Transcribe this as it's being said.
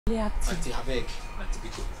Auntie Habeg, Auntie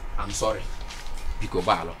Biko, I'm sorry. Biko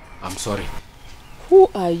Balo, I'm sorry. Who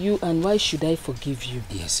are you and why should I forgive you?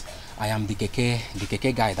 Yes, I am the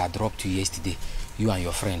keke guy that dropped you yesterday. You and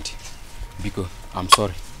your friend. Biko, I'm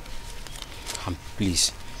sorry.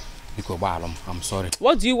 Please. Biko Balo, I'm sorry.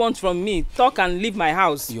 What do you want from me? Talk and leave my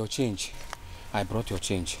house. Your change. I brought your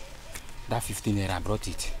change. That 15 naira, I brought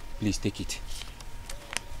it. Please take it.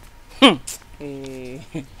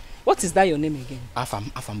 What is that your name again?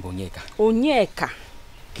 Afam Onyeka. Onyeka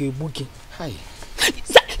Kebugi. Hi.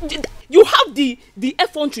 You have the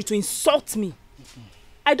effrontery to insult me.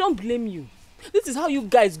 I don't blame you. This is how you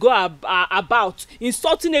guys go about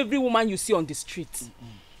insulting every woman you see on the street.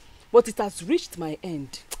 But it has reached my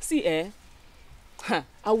end. See, I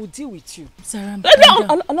will deal with you. Sarah,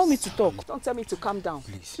 allow me to talk. Don't tell me to calm down.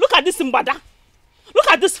 Please. Look at this Mbada.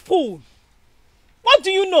 Look at this fool. What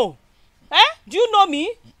do you know? Do you know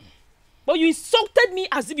me? But you insulted me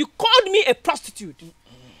as if you called me a prostitute. Do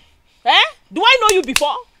I know you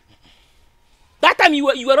before? That time you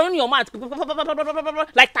were on your mouth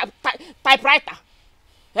like typewriter.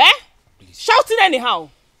 Please. Shouting anyhow.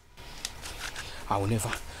 I will never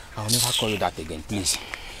call you that again, please.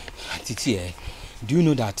 Titi, do you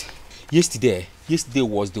know that yesterday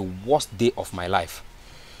was the worst day of my life?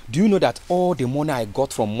 Do you know that all the money I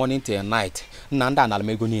got from morning till night, Nanda and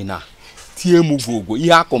Almegonina, Tiemugogo,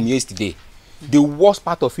 come yesterday. The worst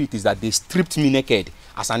part of it is that they stripped me naked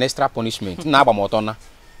as an extra punishment.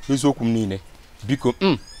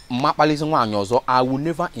 Because I will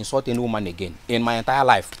never insult any woman again in my entire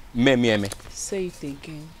life. Say it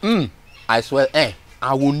again. I swear,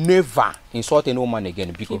 I will never insult any woman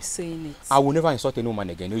again. Because keep saying it. I will never insult any woman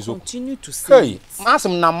again. Continue to say it.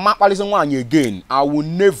 Again. I will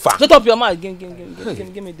never. Shut up your mouth. Give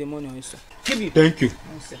me the money also. Give it. Thank you.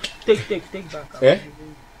 Take back.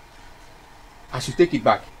 I should take it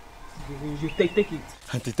back. You take it.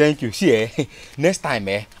 Auntie, thank you. See, next time,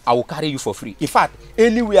 I will carry you for free. In fact,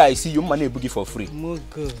 anywhere I see you, money boogie for free. More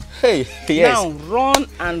good. Hey, yes. Now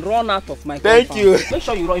run out of my compound. Thank you. Make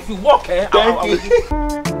sure you run. If you walk, thank you.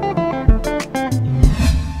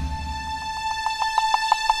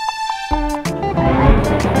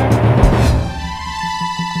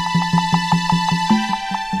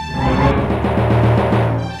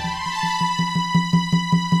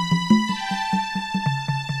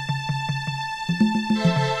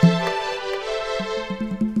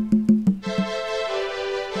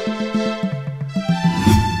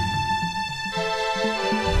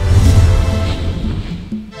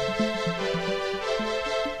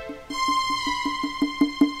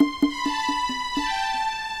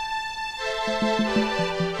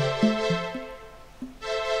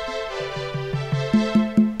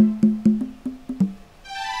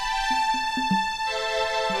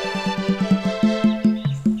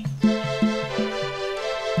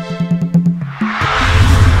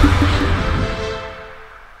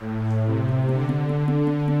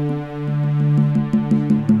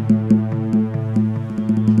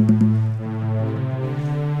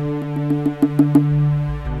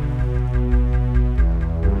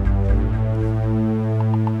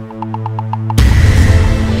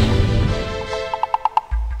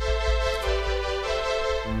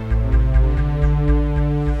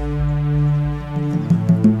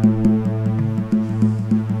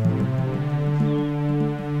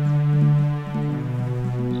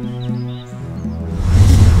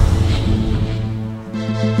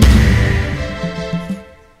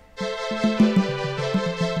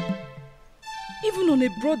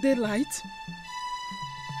 Daylight?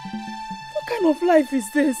 What kind of life is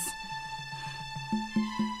this?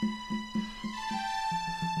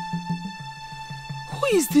 Who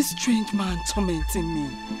is this strange man tormenting me?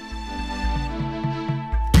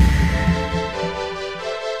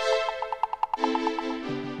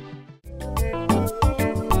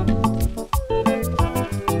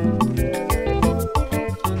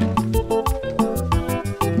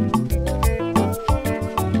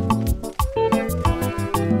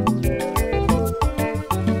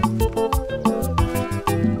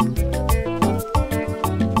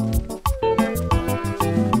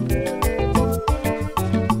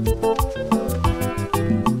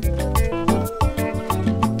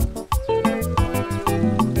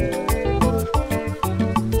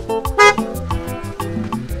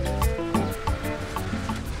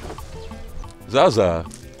 Zaza.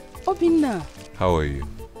 Obinna. How are you?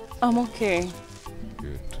 I'm okay.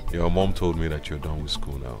 Good. Your mom told me that you're done with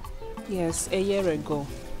school now. Yes, a year ago.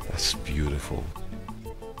 That's beautiful.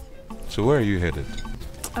 So where are you headed?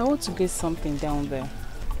 I want to get something down there.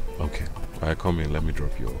 Okay. Alright, come in. Let me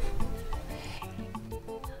drop you off.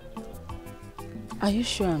 Are you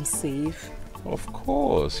sure I'm safe? Of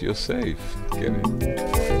course, you're safe. Get it?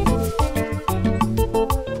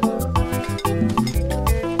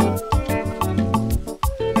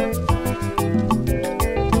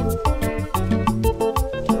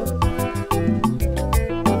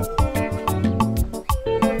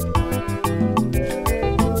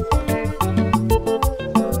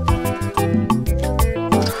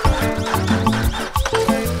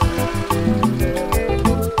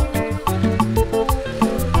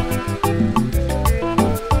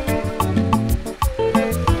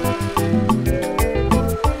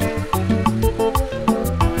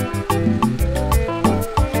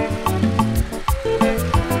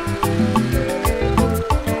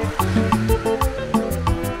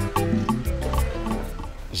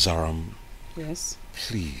 Zaram. Yes?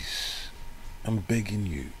 Please, I'm begging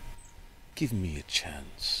you. Give me a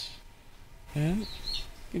chance. Eh?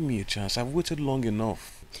 Give me a chance. I've waited long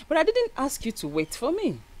enough. But I didn't ask you to wait for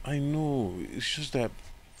me. I know. It's just that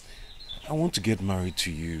I want to get married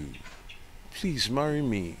to you. Please, marry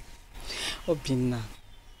me. Obinna,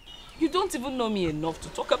 you don't even know me enough to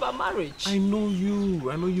talk about marriage. I know you.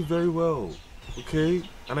 I know you very well. Okay?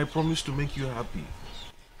 And I promise to make you happy.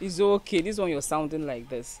 It's okay. This one you're sounding like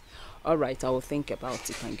this. All right, I will think about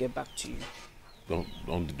it and get back to you.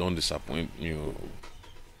 Don't disappoint me.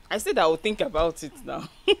 I said I will think about it now.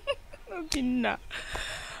 Obinna.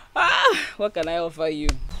 What can I offer you?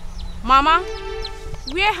 Mama,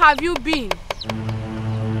 where have you been?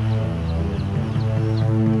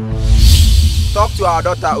 Talk to our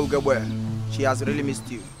daughter Ugebwe. She has really missed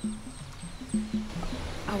you.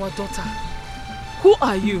 Our daughter? Who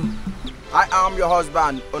are you? I am your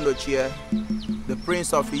husband, Ondochie, the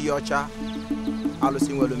Prince of Iyocha,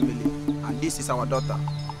 Alusin Welumbili, and this is our daughter,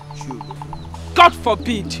 Shu. God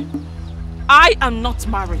forbid! I am not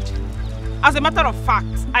married. As a matter of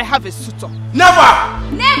fact, I have a suitor.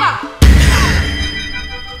 Never! Never!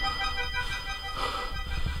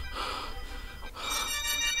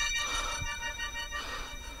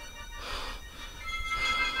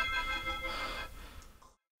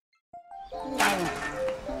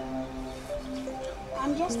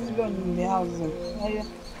 I'm just alone in the house.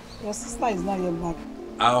 Your sister is not yet back.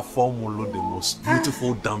 Our formula, the most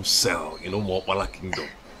beautiful damsel in Mopala Kingdom.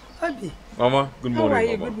 Baby. Mama, good morning. How are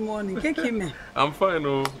you? Mama. Good morning. Kekime. I'm fine,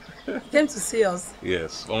 oh. Came to see us.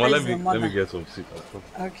 Yes. Mama, let me get some sleep.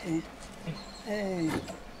 Okay. Hey.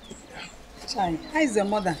 Chai, how is your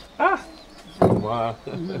mother? Mama.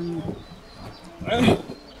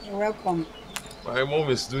 You're welcome. My mom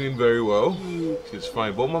is doing very well. She's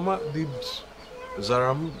fine. But Mama, did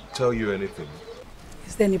Zaram tell you anything?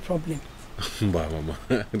 Is there any problem? Bye,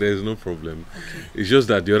 Mama. There's no problem. Okay. It's just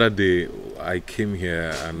that the other day I came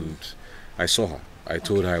here and I saw her. I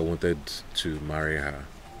told her I wanted to marry her.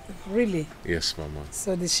 Really? Yes, Mama.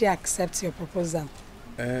 So did she accept your proposal?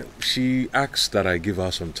 She asked that I give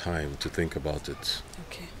her some time to think about it.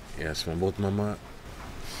 Okay. Yes, Mama. But Mama,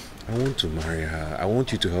 I want to marry her. I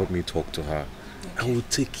want you to help me talk to her. Okay. I will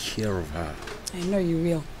take care of her. I know you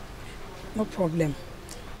will. No problem.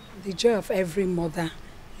 The joy of every mother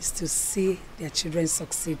is to see their children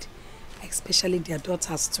succeed, especially their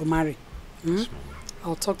daughters to marry. Yes,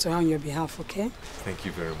 I'll talk to her on your behalf, okay? Thank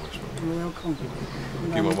you very much, Mama. You're welcome.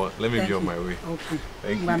 Okay, Mama, let me be on my way. Okay.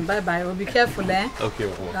 Thank you. Bye-bye. Well, be careful, eh? Okay,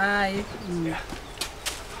 Mama. Bye.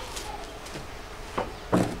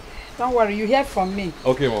 Don't worry, you hear from me.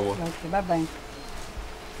 Okay, Mama. Okay, bye-bye.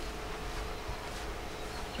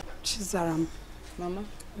 Chizaram, Mama?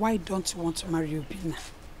 why don't you want to marry Obinna?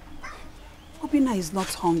 Obinna is not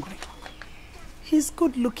hungry. He's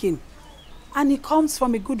good looking. And he comes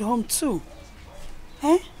from a good home too.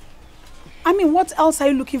 Eh? I mean, what else are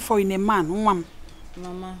you looking for in a man?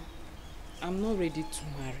 Mama, I'm not ready to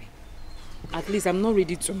marry. At least I'm not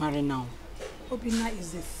ready to marry now. Obinna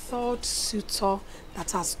is the third suitor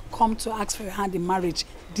that has come to ask for your hand in marriage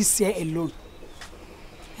this year alone.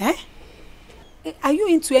 Eh? Are you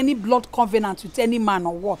into any blood covenant with any man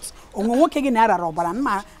or what? Mama,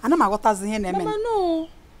 no.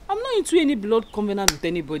 I'm not into any blood covenant with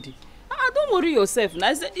anybody. Don't worry yourself.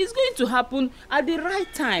 I said it's going to happen at the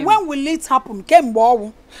right time. When will it happen?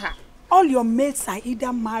 All your mates are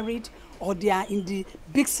either married or they are in the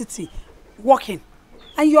big city working.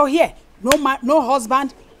 And you're here. No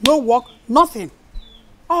husband, no work, nothing.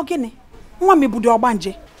 Maybe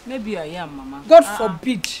I am, Mama. God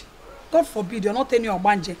forbid. God forbid, you're not any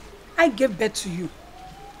Obanje. I gave birth to you.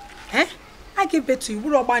 Eh? I gave birth to you.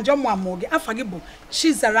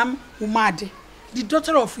 She's Zaram Umadi, the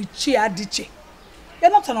daughter of Ichi Adiche.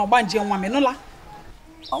 You're not an Obanje woman, Nola.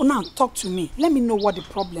 Oh, now talk to me. Let me know what the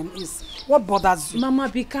problem is. What bothers you? Mama,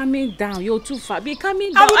 be calming down. You're too far. Be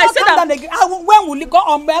calming down. I will not calm down again. When will you go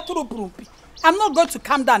on? I'm not going to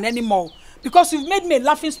calm down anymore because you've made me a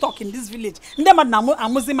laughing stock in this village.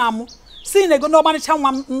 See,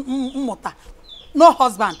 no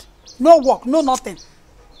husband, no work, no nothing.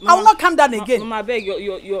 Mama, I will not calm down again. Mama, I beg,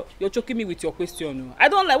 you're choking me with your question. I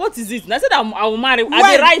don't like. What is it? I said I will marry at the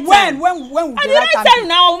right time. When will the right time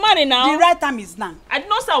now? I will marry now. The right time is now. I did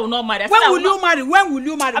not say I will not marry. When will you marry? When will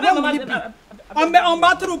you marry? When will it be? On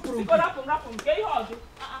battle proof.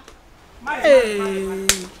 Hey.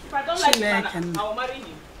 If I don't like him, I will marry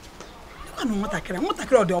him.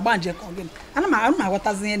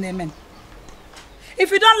 If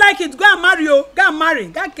you don't like it, go and marry. Go and marry.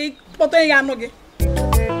 Go and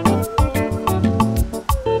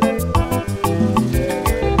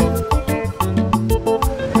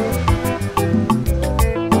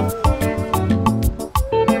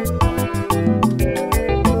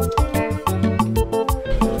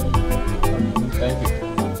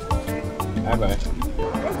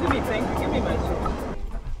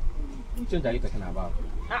Change are you talking about?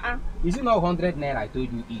 Is it not 100 naira I told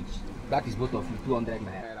you each? That is both of you, 200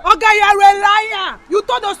 naira. Okay, you are a liar. You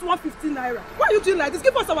told us 150 naira. Why are you doing like this?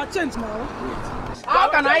 Give us our change now. Wait. How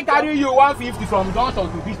can I carry you 150 from Johnson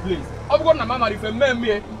to this place? How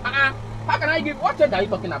can I give? What change are you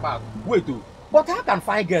talking about? Wait, but how can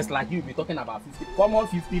fine girls like you be talking about 50? Common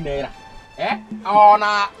 50 naira? Eh? Oh,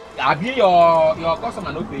 nah. I be your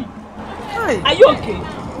customer no pay. Hey. Are you okay?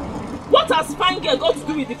 What has fine girl got to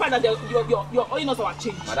do with the fact that you're owing us our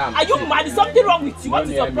change? Madam, are you mad? Is something wrong with you? What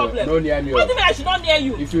is your problem? Don't near me. What do you mean I should not near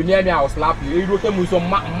you? If you near me, I will slap you.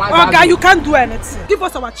 Okay, you can't do anything. Give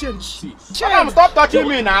us our change. Madam, stop touching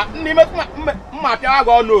me now. You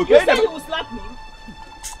say you will slap me?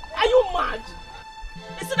 Are you mad?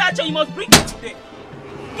 Instead that change, you must bring it today.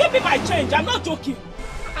 Give me my change. I'm not joking.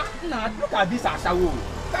 Nah, look at this Ashawo.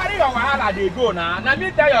 Carry your wahala, they go now. Now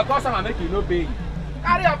me tell your customer make you no pay.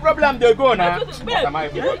 Carry your problem, they go now. Wait,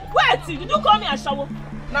 did you call me a shower?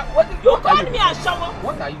 Now, what you called me a shower?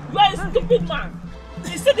 What are you? You are a stupid man.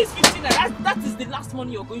 You see this 15 naira, that is the last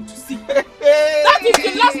money you're going to see. That is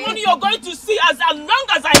the last money you're going to see as long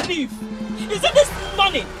as I live. You see this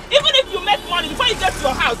money, even if you make money, before you get to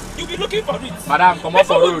your house, you'll be looking for it. Madam, come up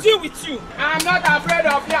for road. People will deal with you. I'm not afraid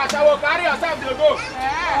of you, Ashawo. Carry yourself to go.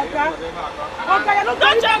 Okay, you're not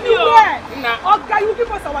don't tell me. Okay, you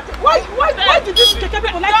give us our change. Why did you take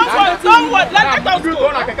people like this? Don't worry, let us go.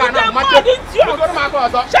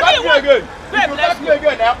 Shut me again. No, wait, so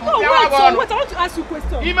wait, I want to ask you a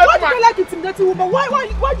question. Why do you like intimidating women? Why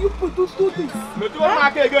do you do this?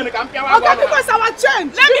 Okay, give us our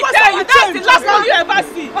change. Let me tell you, that's the last money you ever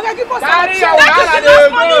see. Okay, give us our change. That is the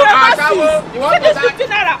last money you ever see. See this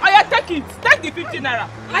 15 naira. Oh yeah, take it. Take the 15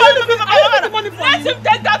 naira. Let him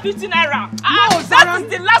take that 15 naira. No, that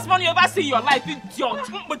is the last money you ever see in your life, idiot.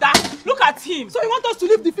 Look at him. So you want us to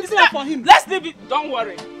leave the 15 naira for him? Let's leave it. Don't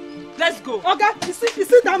worry. Let's go. Okay, you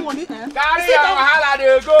see that money? Carry your wahala,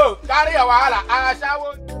 they go. Carry your wahala.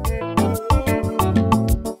 Ashawo.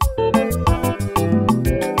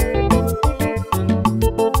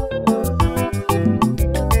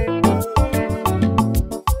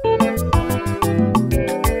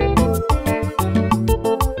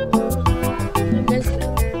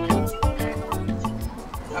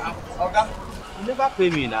 Oga, you never pay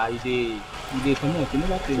me now. You dey come out. You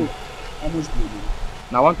never pay me. How much do you do?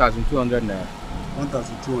 Now 1,200 naira.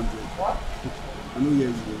 1,200. What? I know here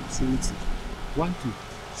you go. Say it. 1, 2.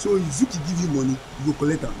 So if Zuki give you money, you go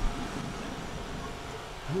collect them.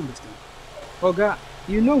 I don't understand. Oga,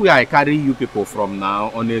 you know where I carry you people from now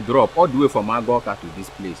on a drop all the way from Agoka to this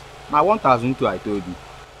place. Now 1,200 I told you.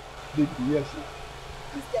 Yes.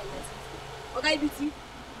 Okay, BT.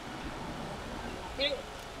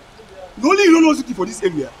 Only you don't know Zuki for this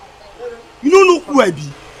area. You don't know who I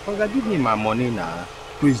be. Oga, give me my money now.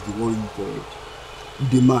 Praise the worry you for it. You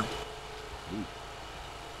demand.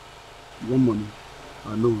 You want money?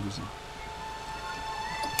 I know reason.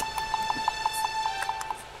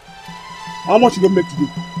 How much you gonna make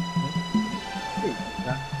today? Hey,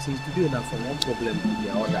 since today now from one problem to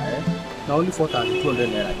the other, now only 4,200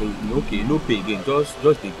 naira. Okay, no pay again.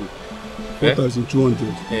 Just they go.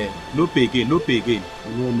 4,200. No pay again. No pay again.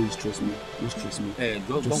 You know what? Stress me. Don't stress me.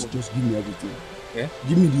 Just give me everything. Yeah?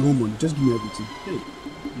 Give me the whole money. Just give me everything. Hey.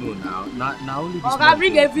 No, now only this. Okay,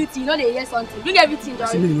 bring everything. You know they hear something. Bring everything,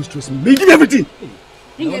 Johnny. See, don't stress me. May give me everything. Hey.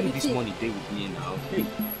 Bring everything. This money stay with me now. Hey.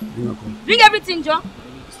 Bring everything, John.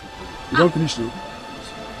 You don't finish now.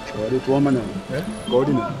 Go to one man now. Go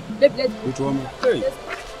to now. Let's go to one man. Hey.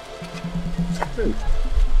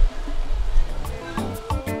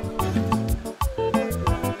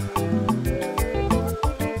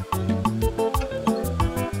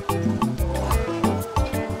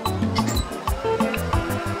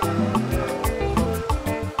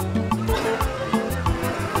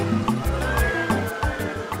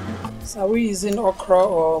 we using okra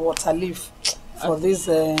or water leaf for this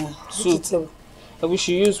soup? We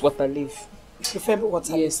should use water leaf. You prefer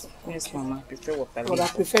water leaf? Yes, Mama. I prefer water leaf. But I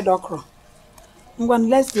prefer okra.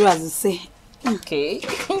 Let's do as you say. Okay.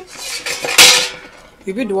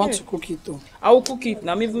 You be the one to cook it too. I will cook it.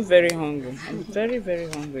 Now I'm even very hungry. I'm very, very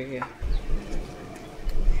hungry here.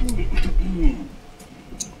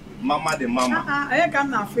 Mama de mama. I can't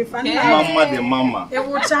now free fan. Mama de mama.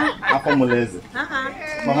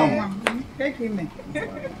 Mama. Take him.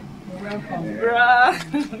 Welcome.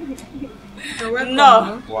 Welcome.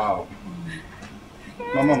 No. Wow.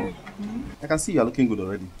 Mama, I can see you are looking good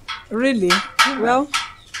already. Really? Well,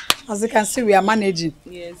 as you can see, we are managing.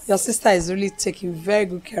 Yes. Your sister is really taking very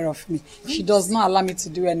good care of me. She does not allow me to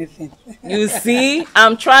do anything. You see,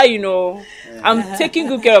 I'm trying, you know. I'm taking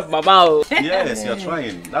good care of Mama. Yes, you are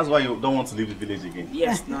trying. That's why you don't want to leave the village again.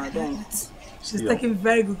 Yes, no, I don't. She's taking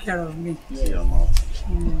very good care of me. See your mouth.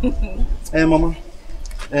 Hey, Mama.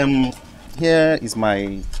 Here is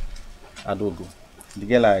my Adogo, the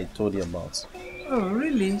girl I told you about. Oh,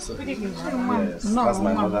 really? So, yes, no, that's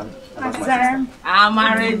my mother. I'm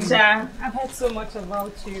Maricha. I've heard so much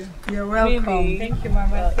about you. You're welcome. Really? Thank you,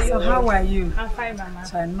 Mama. So how are you? I'm fine, Mama.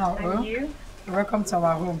 I know. And you? Welcome to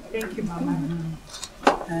our home. Thank you, Mama.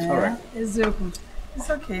 All right. It's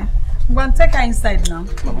okay. I'm going to take her inside now.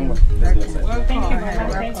 Well, thank you, Mama.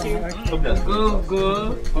 Thank you.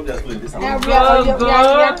 Go. Hope they're still in this house. Yeah, we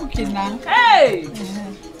are cooking now. Hey!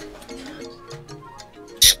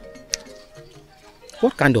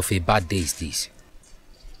 What kind of a bad day is this?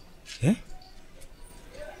 Eh?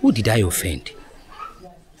 Who did I offend?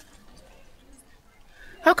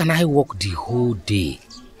 How can I work the whole day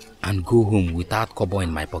and go home without kobo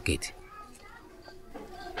in my pocket?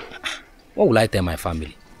 What will I tell my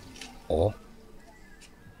family? Or,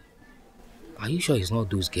 are you sure it's not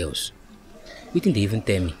those girls? What didn't they even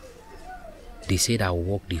tell me? They said I will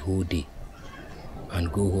work the whole day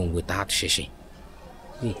and go home without shishing.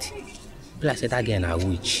 Wait. I said that girl a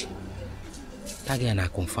witch. That girl a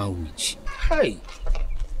confirmed witch. Hey!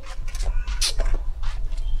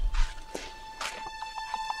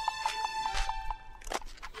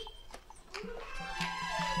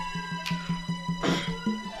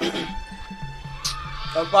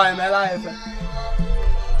 Bye, my life.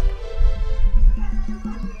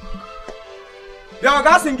 Yo,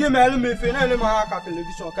 guys, and give me a little bit of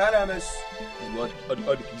television.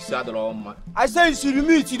 I say you see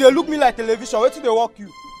me, they look me like television. Wait till they walk you.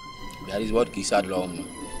 That is what Kisad Loma.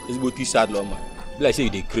 This is what Kisad Loma. Like say you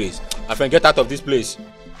dey craze. My friend, get out of this place.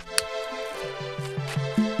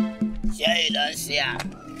 Sure, you don't see her.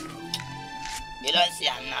 You don't see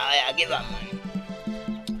her now. I give her money.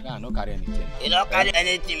 Yeah, I no carry anything. You don't carry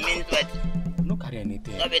anything, means what? No carry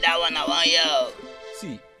anything. Don't be that one I want you.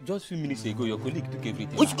 See, just few minutes ago, your colleague took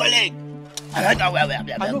everything. Which colleague? I no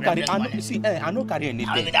carry. I no carry anything.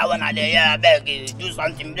 I'll be that one I beg you, do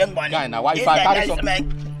something, bring money. Guy, now why if I carry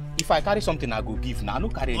something? If I carry something, I go give. Now I no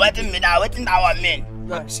carry anything. Waiting that one mean?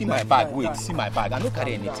 See my bag. Wait, see my bag. I no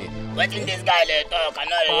carry anything. Waiting this guy they talk. I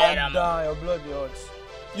know hear him. Your blood hot.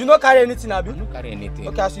 You no carry anything, Abi? I no carry anything.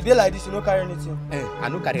 Okay, as you dey like this, you no carry anything. I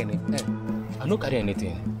no carry anything. I no carry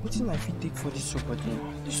anything. What's my feet take for this shop again?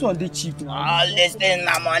 This one they cheap now. All this thing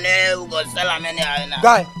na money, we go sell them anyhow now.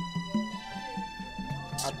 Guy.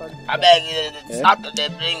 I beg you, start to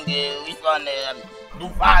bring which one do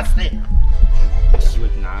fast.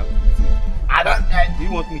 Wait now. I don't. Do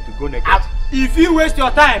you want me to go naked? If you waste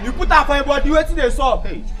your time, you put up for your body, waiting they solve.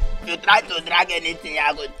 Hey. You try to drag anything,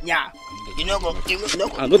 I go yeah. You know go.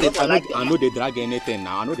 I know they drag anything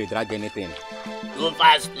now. I know they drag anything. Go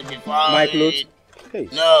fast before. My clothes. Hey.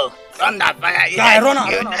 No, run that fire. Guy, run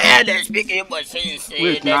out. Yeah, they speak Igbo since.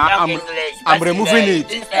 Wait, they now talk I'm English. I'm removing it.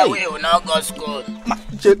 This way will not go school.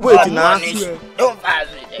 Wait now. Don't pass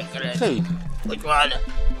with the credit. Hey. Which one?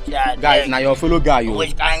 Yeah, Guy, now your fellow guy, you.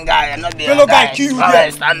 which kind guy? I'm not be Fellow a guy, kill you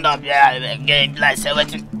there. Stand up, yeah. Get like say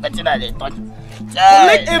what are they touch?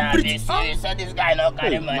 Collect everything. You said this guy no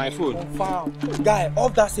carry money. My phone. Guy,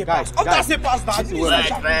 off that say pass. Off that say pass now.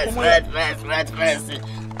 Wait,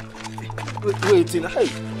 Hey,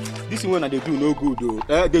 this one they do no good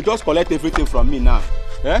though. They just collect everything from me now.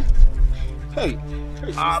 Eh? Hey.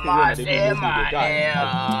 If I want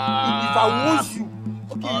you,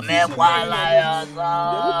 okay, they will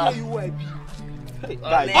tell you who I be. Hey,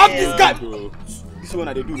 guys, Off this guy. This one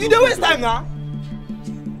they do. You don't waste time now.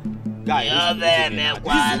 Guys,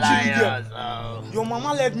 your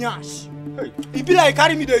mama left me ash. Hey. It be like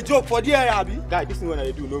carry me the joke for the area, Abi. Guy, this is what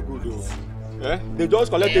they do no good though. Eh? They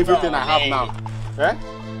just collect everything I have now. Eh?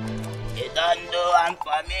 You don't do one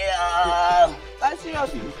for me, oh. That's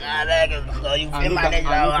seriously. I beg you, so you feel manage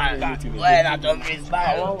that one. Why not on this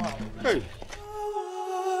bar? Hey.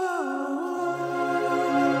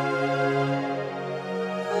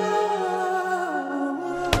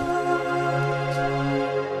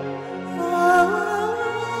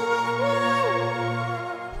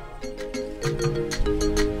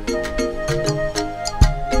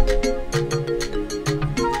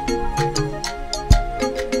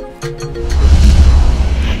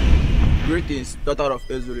 Greetings, daughter of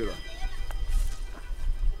Ezu River.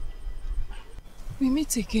 We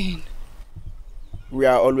meet again. We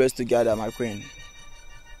are always together, my queen.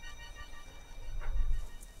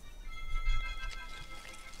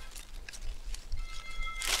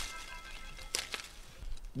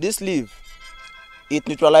 This leaf, it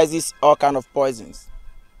neutralizes all kind of poisons.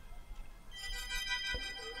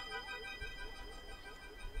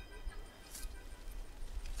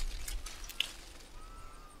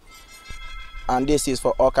 And this is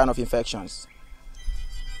for all kind of infections.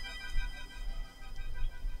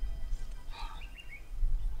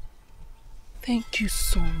 Thank you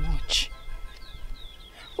so much.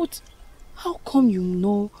 But how come you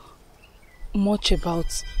know much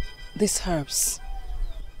about these herbs?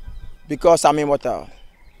 Because I'm immortal,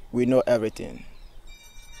 we know everything.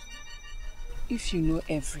 If you know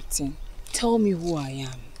everything, tell me who I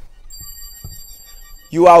am.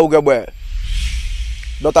 You are Ugebe,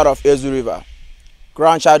 daughter of Ezu River,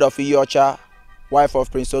 grandchild of Iyocha, wife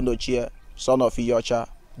of Prince Ondochie, son of Iyocha,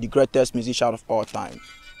 the greatest musician of all time.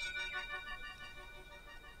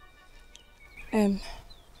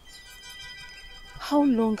 How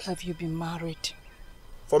long have you been married?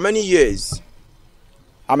 For many years.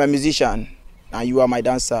 I'm a musician and you are my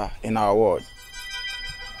dancer in our world.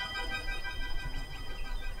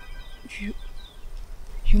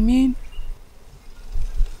 You mean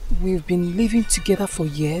we've been living together for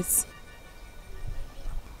years?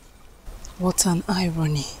 What an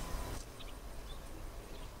irony.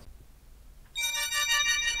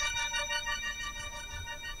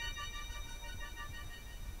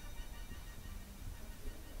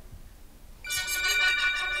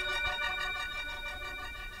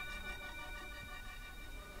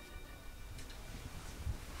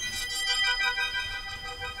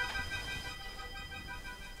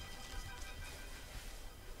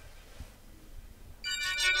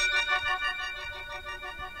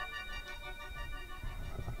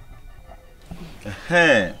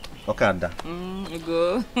 Hey, Okada.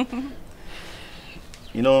 Go.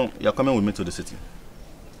 You know, you're coming with me to the city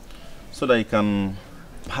so that you can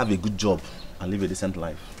have a good job and live a decent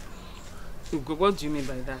life. Ugo, what do you mean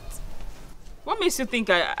by that? What makes you think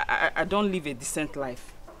I don't live a decent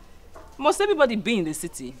life? Must everybody be in the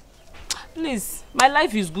city? Please, my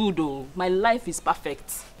life is good though. My life is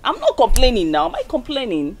perfect. I'm not complaining now. Am I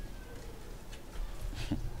complaining?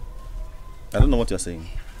 I don't know what you're saying.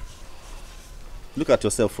 Look at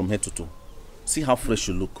yourself from head to toe. See how fresh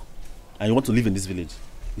you look. And you want to live in this village.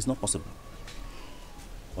 It's not possible.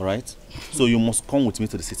 Alright? So you must come with me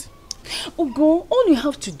to the city. Ugo, all you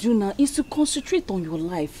have to do now is to concentrate on your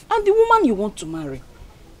life and the woman you want to marry.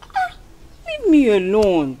 Leave me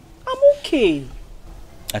alone. I'm okay.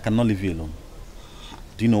 I cannot leave you alone.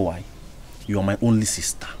 Do you know why? You are my only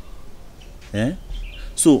sister. Eh?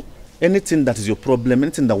 So, anything that is your problem,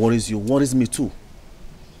 anything that worries you, worries me too.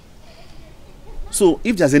 So,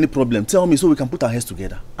 if there's any problem, tell me so we can put our heads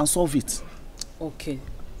together and solve it. Okay,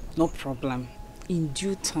 no problem. In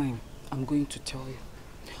due time, I'm going to tell you.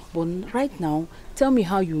 But right now, tell me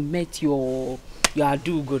how you met your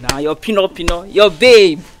adugo now, your pino, your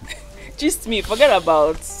babe. Just me, forget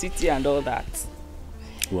about city and all that.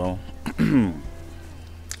 Well,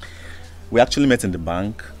 we actually met in the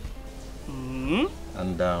bank.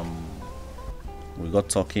 And we got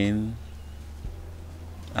talking.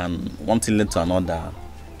 And one thing led to another.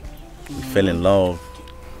 We fell in love.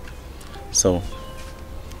 So,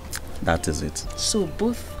 that is it. So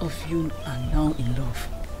both of you are now in love?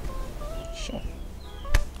 Sure.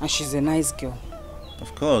 And she's a nice girl?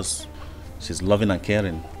 Of course. She's loving and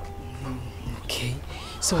caring. Okay.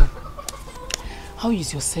 So, how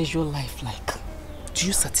is your sexual life like? Do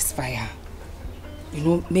you satisfy her? You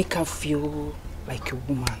know, make her feel like a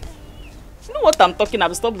woman? You know what I'm talking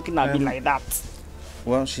about? Stop looking at me like that.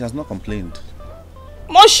 Well, she has not complained.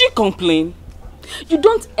 Must she complain? You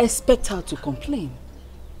don't expect her to complain.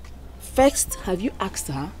 First, have you asked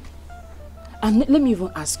her? And let me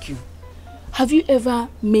even ask you. Have you ever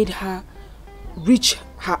made her reach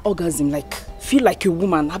her orgasm, like feel like a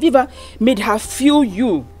woman? Have you ever made her feel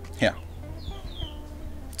you? Yeah.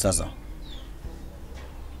 Zaza.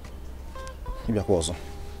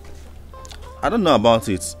 I don't know about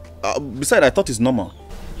it. Besides, I thought it's normal.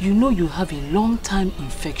 You know you have a long-time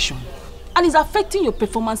infection and it's affecting your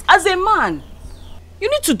performance as a man. You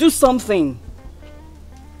need to do something.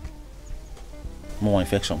 More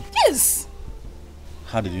infection? Yes.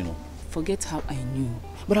 How did you know? Forget how I knew.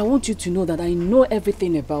 But I want you to know that I know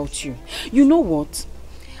everything about you. You know what?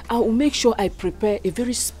 I will make sure I prepare a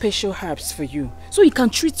very special herbs for you so you can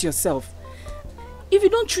treat yourself. If you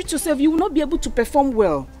don't treat yourself, you will not be able to perform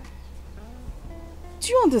well.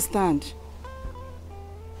 Do you understand?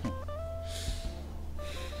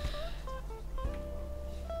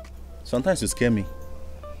 Sometimes you scare me.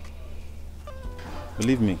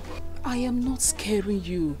 Believe me. I am not scaring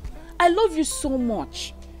you. I love you so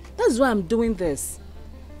much. That's why I'm doing this.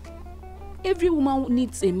 Every woman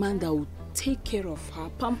needs a man that will take care of her,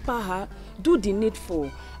 pamper her, do the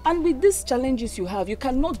needful. And with these challenges you have, you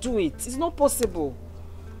cannot do it. It's not possible.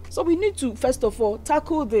 So we need to, first of all,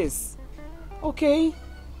 tackle this. Okay?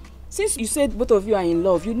 Since you said both of you are in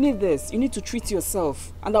love, you need this. You need to treat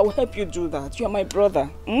yourself. And I will help you do that. You are my brother.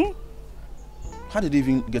 How did you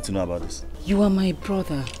even get to know about this? You are my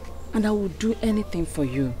brother. And I will do anything for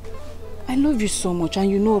you. I love you so much and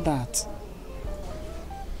you know that.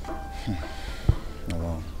 Oh,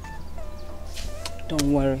 wow.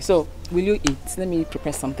 Don't worry. So, will you eat? Let me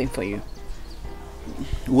prepare something for you.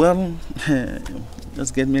 Well,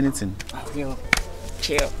 just get me anything. I will.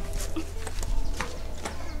 Chill.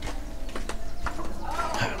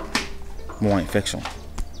 More infection.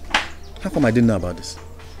 How come I didn't know about this?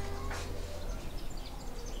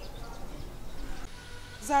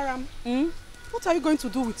 Zaram, what are you going to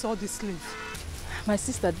do with all these leaves? My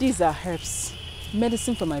sister, these are herbs.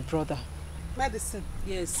 Medicine for my brother. Medicine?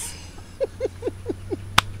 Yes.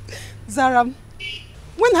 Zaram,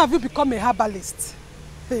 when have you become a herbalist?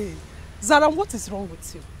 Hey, Zaram, what is wrong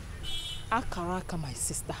with you? Akaraka, my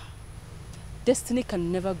sister. Destiny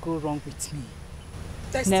can never go wrong with me.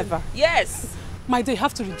 Destiny? Never. Yes. My dear, you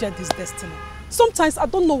have to reject this destiny. Sometimes I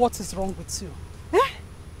don't know what is wrong with you.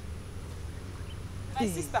 My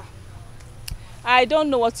sister, I don't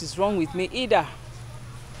know what is wrong with me either.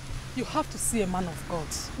 You have to see a man of God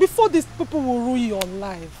before these people will ruin your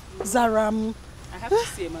life. Zaram. I have to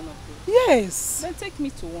see a man of God? Yes. Then take me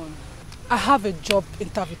to one. I have a job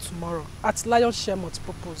interview tomorrow at Lion Share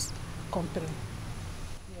Multipurpose Company.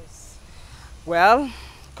 Yes. Well,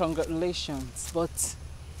 congratulations. But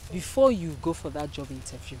before you go for that job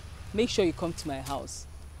interview, make sure you come to my house.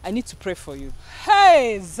 I need to pray for you.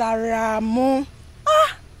 Hey, Zaramu.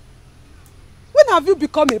 When have you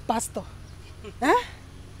become a pastor?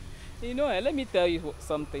 You know, let me tell you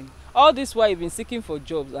something. All this while you've been seeking for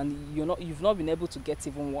jobs and you've not been able to get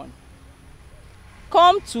even one.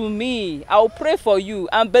 Come to me. I'll pray for you.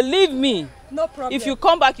 And believe me, no problem. If you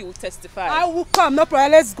come back, you will testify. I will come. No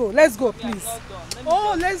problem. Let's go. Let's go, please.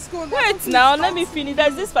 Let's go. Wait now. Let me finish.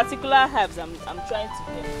 There's this particular herbs I'm trying to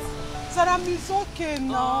get. Zaram, it's okay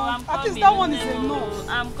now. I'm At least that one is enough.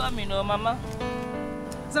 I'm coming, Mama.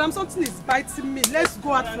 Zaram, something is biting me. Let's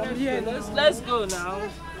go out from here. Let's go now.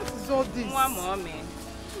 What is all this? One more, man.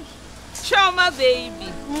 Choma,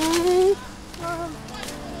 baby.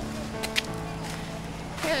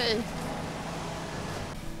 Hey.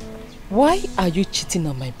 Why are you cheating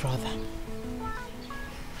on my brother?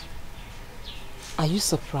 Are you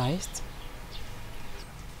surprised?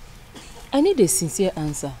 I need a sincere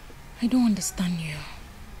answer. I don't understand you.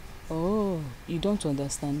 Oh, you don't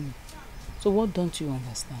understand me. So what don't you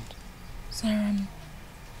understand? Zaram,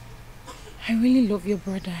 I really love your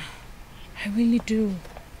brother. I really do.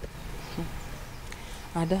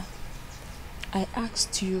 Ada, I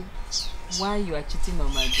asked you why you are cheating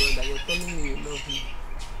on my brother. You're telling me you love him.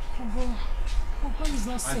 Ogo is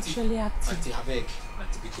not sexually active. Auntie Havek,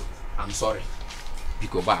 Auntie Biko, I'm sorry.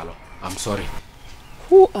 Biko Balo, I'm sorry.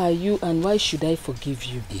 Who are you and why should I forgive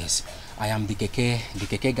you? Yes, I am the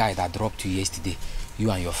keke guy that dropped you yesterday.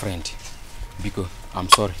 You and your friend. Biko, I'm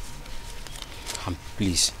sorry.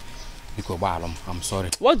 Please. Biko Balo, I'm sorry.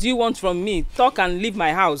 What do you want from me? Talk and leave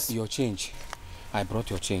my house. Your change. I brought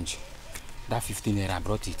your change. That 15 naira, I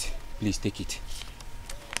brought it. Please take it.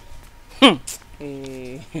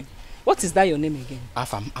 What is that your name again?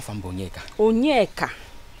 Afam Onyeka. Onyeka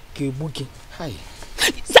Kebugi. Hi.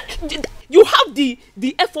 You have the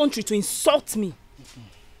effrontery to insult me.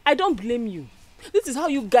 I don't blame you. This is how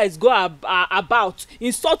you guys go about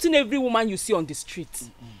insulting every woman you see on the street.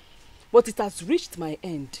 But it has reached my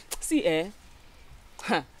end. See,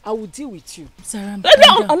 I will deal with you. Zaram,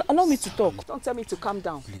 allow me to talk. Don't tell me to calm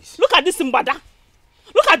down. Please. Look at this Mbada.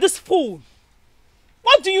 Look at this fool.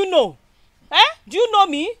 What do you know? Do you know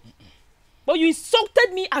me? But you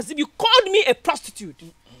insulted me as if you called me a prostitute.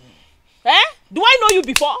 Eh? Do I know you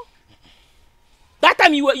before? That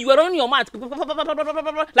time you were running your mouth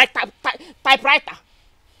like typewriter.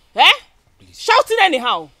 Eh? Please. Shouting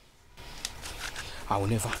anyhow. I will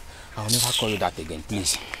never call you that again,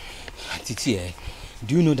 please. Titi,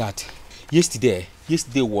 do you know that yesterday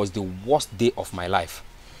was the worst day of my life?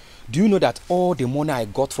 Do you know that all the money I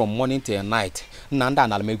got from morning till night, Nanda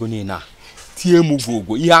and Almegonina,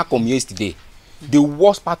 Tiemugogo, here come yesterday. The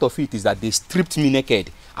worst part of it is that they stripped me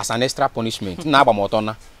naked as an extra punishment.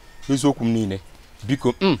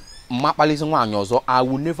 Because I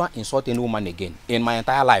will never insult any woman again in my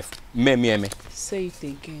entire life. Say it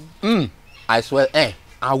again. I swear,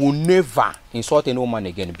 I will never insult any woman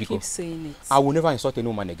again. Because keep saying it. I will never insult any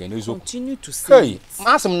woman again. Continue to say it.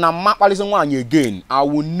 Again. I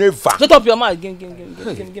will never. Shut up your mouth. Give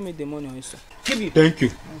me the money also. Give me. Thank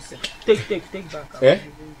you. Take back.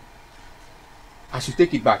 I should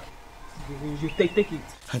take it back. You take it.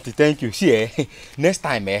 Auntie, thank you. See, next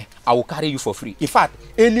time, I will carry you for free. In fact,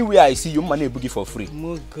 anywhere I see you, money will give you for free.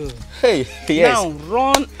 More good. Hey, yes. Now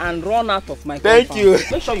run out of my compound. Thank you.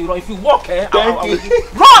 Make sure you run. If you walk, thank you.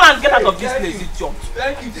 Run and get out of this place, idiot.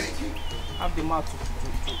 Thank you. Have the mouth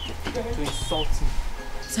to insult me.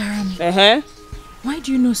 Zaram. Why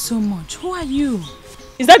do you know so much? Who are you?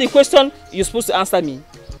 Is that the question you're supposed to answer me?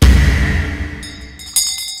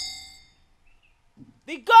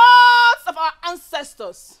 The gods of our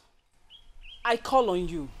ancestors, I call on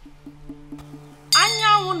you.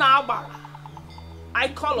 Anyanwụ na agbara, I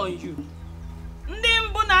call on you. Ndị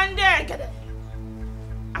mbụ na ndị egede,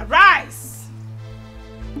 arise.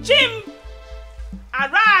 Jim,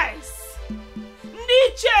 arise. Ndị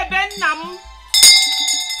ichebe nna m,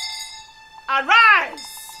 arise.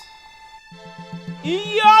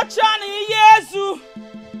 Iyi ọcha na iyi ezu,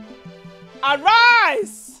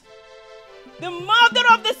 arise. The mother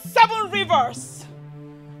of the 7 rivers,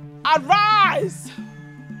 arise.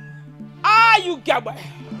 Ayugabe,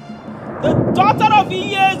 the daughter of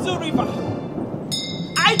Iyezu River,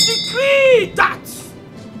 I decree that.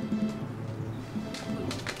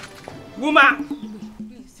 Woman,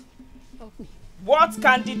 please help me. What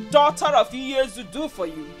can the daughter of Iyezu do for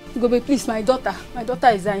you? Gobe, please, my daughter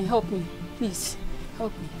is dying. Help me, please,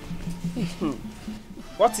 help me.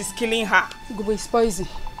 What is killing her? Gobe, it's poison.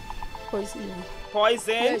 Poison.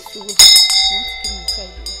 Yes, you want to kill my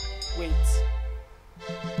child. Wait.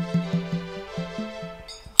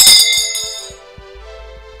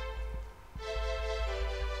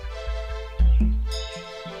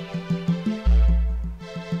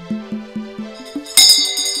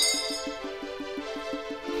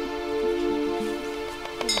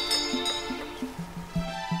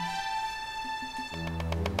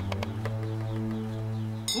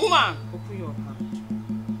 Woman, open your hand.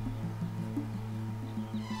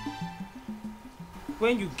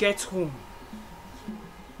 When you get home,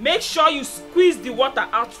 make sure you squeeze the water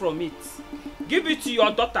out from it. Give it to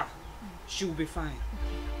your daughter. She will be fine.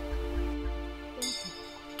 Thank you.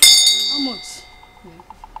 How much?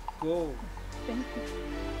 Go. Thank you.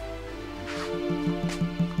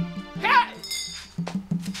 Hey!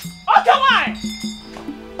 Okay, why?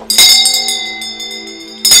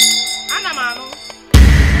 Anamano.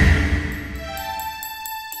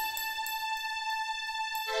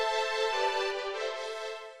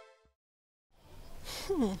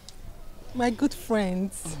 My good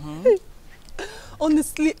friends,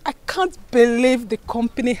 honestly, I can't believe the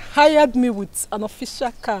company hired me with an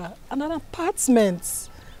official car and an apartment.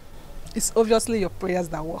 It's obviously your prayers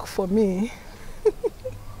that work for me.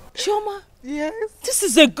 Chioma, yes. This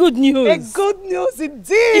is a good news. A good news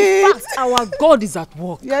indeed. In fact, our God is at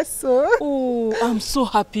work. Yes, sir. Oh, I'm so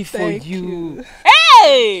happy for Thank you.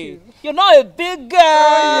 Hey! You're not a big girl.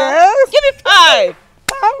 Yes. Give me 5.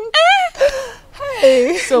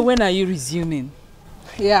 Hey. So when are you resuming?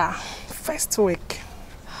 Yeah, first week.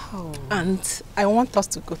 Oh. And I want us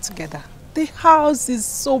to go together. The house is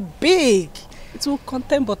so big. It will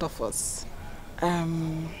contain both of us. I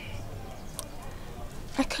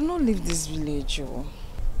cannot leave this village.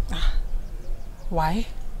 Why?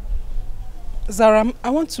 Zaram, I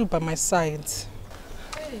want you by my side.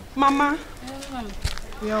 Hey. Mama.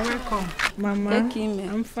 You're welcome. Mama. Thank you,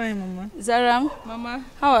 I'm fine, Mama. Zaram. Mama.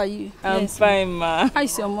 How are you? I'm fine, ma. How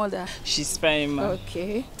is your mother? She's fine, ma.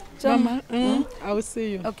 Okay. Mama, I will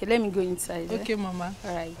see you. Okay, let me go inside. Okay, Mama.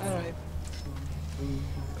 All right. All right.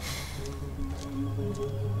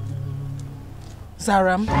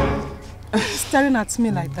 Zaram, staring at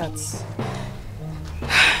me like that.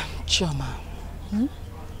 Chioma,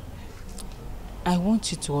 I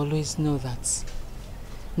want you to always know that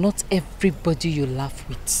not everybody you laugh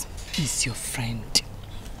with is your friend.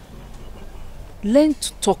 learn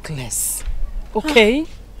to talk less. Okay?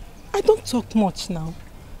 I don't talk much now.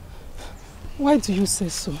 Why do you say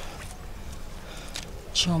so?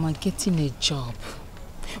 Chioma, getting a job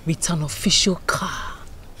with an official car,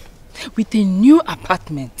 with a new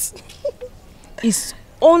apartment is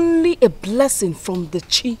only a blessing from the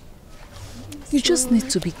Chi. You just need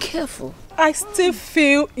to be careful. I still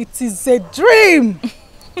feel it is a dream.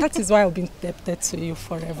 That is why I've been indebted to you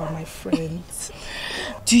forever, my friend.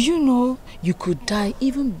 Do you know you could die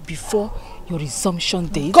even before your resumption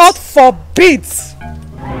date? God forbid!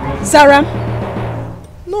 Zara?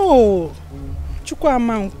 No.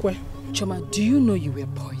 Choma, do you know you were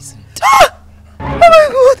poisoned? Ah! Oh my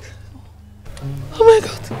God! Oh my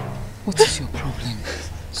God! What is your problem?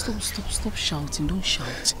 Stop shouting. Don't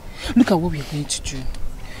shout. Look at what we are going to do.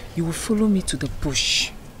 You will follow me to the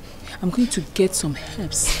bush. I'm going to get some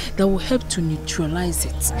herbs that will help to neutralize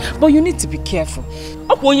it. But you need to be careful.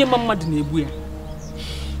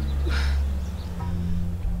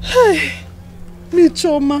 Hey, me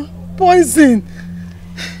Choma, poison.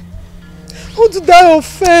 Who did I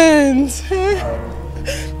offend?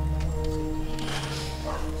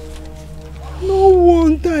 No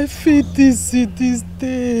wonder I feel dizzy these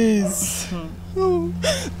days. Oh.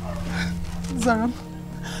 Zara,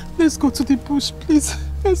 let's go to the bush, please.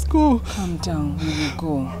 Let's go. Calm down, we will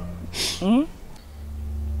go. Hmm?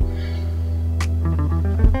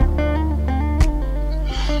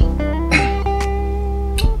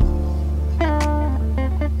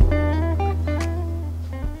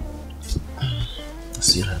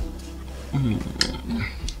 Sira.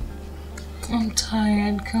 I'm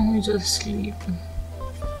tired. Can we just sleep?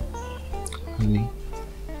 Honey.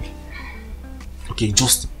 Okay,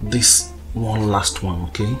 just this one last one,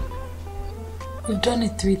 okay? We've done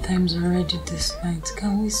it 3 times already this night.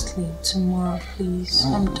 Can we sleep tomorrow, please?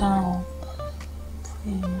 I'm down.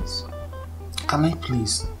 Please. Can I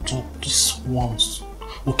please talk this once?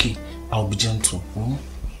 Okay, I'll be gentle. Hmm?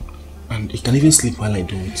 And you can even sleep while I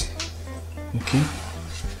do it. Okay?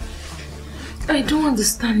 I don't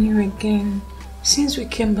understand you again. Since we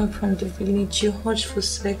came back from the village, your urge for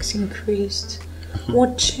sex increased.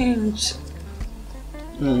 What changed?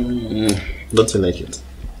 Don't you like it?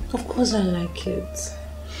 Of course I like it.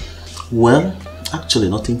 Well, actually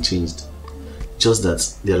nothing changed. Just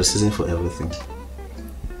that there is a season for everything.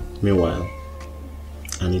 Meanwhile,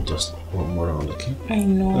 I need just one more round, okay? I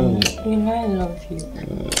know. You know I love you.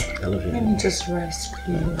 I love you. Let me just rest,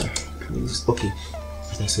 please. Please. Okay.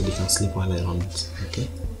 As I said, you can sleep while I run it, okay?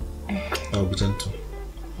 I'll be gentle.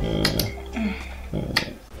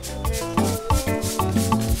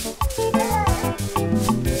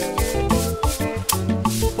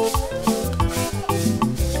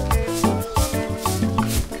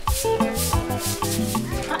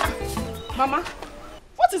 Mama,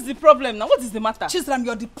 what is the problem now? What is the matter? Chisram,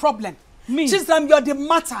 you're the problem. Me? Chisram, you're the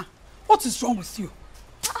matter. What is wrong with you?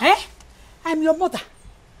 Eh? I'm your mother.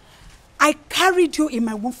 I carried you in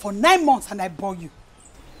my womb for 9 months and I bore you.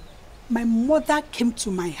 My mother came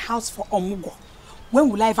to my house for Omugo. When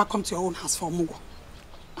will I ever come to your own house for Omugo?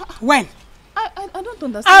 When? I don't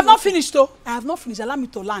understand. I have not finished though. I have not finished. Allow me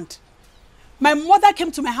to land. My mother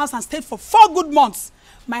came to my house and stayed for 4 good months.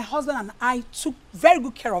 My husband and I took very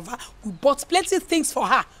good care of her. We bought plenty of things for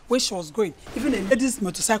her where she was going. Even a lady's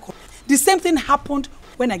motorcycle. The same thing happened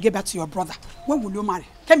when I gave back to your brother. When will you marry?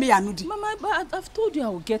 Kembe Yanudi. Mama, but I've told you I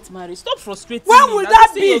will get married. Stop frustrating when me. Will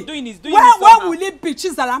that be? Doing when will it be?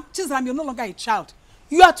 Chizaram, you're no longer a child.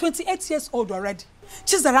 You are 28 years old already.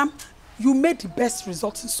 Chizaram, you made the best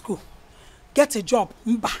results in school. Get a job.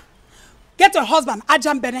 Mba. Get a husband.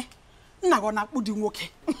 Ajam Bene.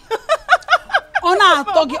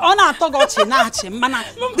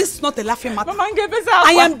 This is not a laughing matter.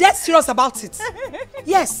 I am dead serious about it.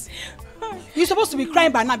 Yes. You're supposed to be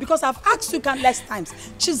crying by now because I've asked you countless times.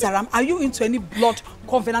 Chizaram, are you into any blood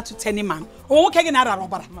covenant with any man?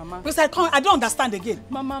 Mama. Because I don't understand again.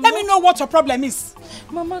 Mama, let me know what your problem is.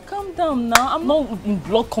 Mama, calm down now. I'm not in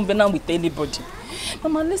blood covenant with anybody.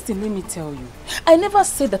 Mama, listen, let me tell you. I never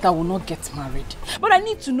said that I will not get married. But I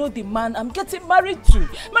need to know the man I'm getting married to.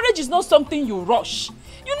 Marriage is not something you rush.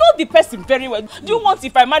 You know the person very well. Do you want,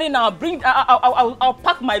 if I marry now, I'll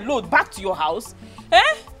pack my load back to your house?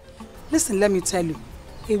 Eh? Listen, let me tell you.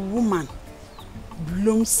 A woman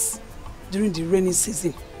blooms during the rainy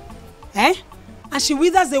season. Eh? And she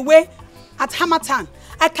withers away at Hamatan.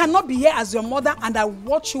 I cannot be here as your mother and I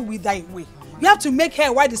watch you wither away. You have to make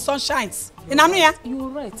her while the sun shines. You're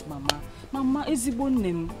right, Mama. Mama, Ezibo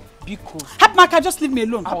name Biko. Hapmaka, just leave me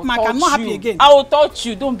alone. Hapmaka, I'm not happy again. I will touch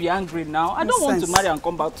you. Don't be angry now. I don't want to marry and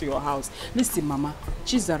come back to your house. Listen, Mama,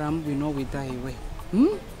 Chizaram will not wither away.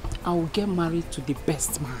 I will get married to the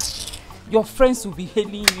best man. Your friends will be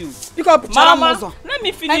hailing you. Pick up, Mama, let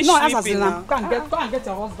me finish sleeping now. Go and get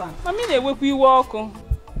your husband. Mami, they wake you walk.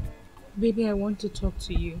 Baby, I want to talk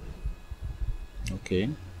to you. Okay.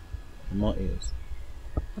 I'm all ears.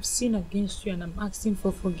 I've sinned against you and I'm asking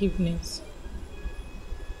for forgiveness.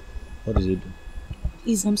 What did you do?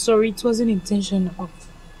 Please, I'm sorry. It wasn't intentional.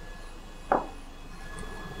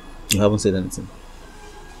 You haven't said anything.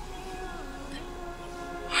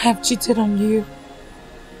 I have cheated on you.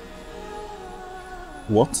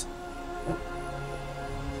 What?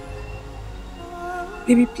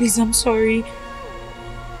 Baby, please, I'm sorry.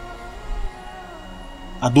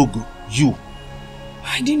 Adogo, you.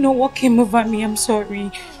 I didn't know what came over me. I'm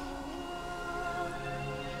sorry.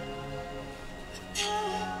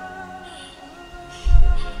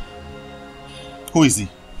 Who is he?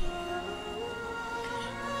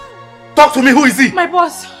 Talk to me, who is he? My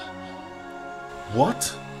boss.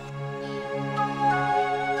 What?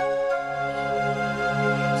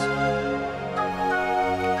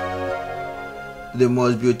 The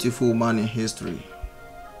most beautiful man in history.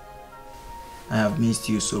 I have missed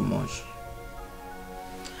you so much.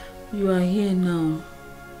 You are here now.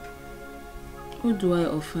 What do I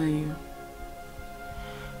offer you?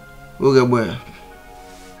 Ugebe,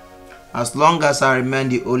 as long as I remain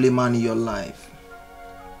the only man in your life,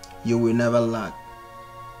 you will never lack.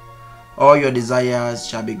 All your desires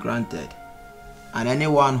shall be granted, and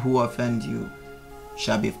anyone who offends you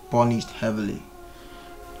shall be punished heavily.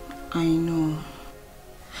 I know.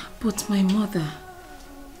 But my mother,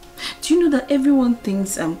 do you know that everyone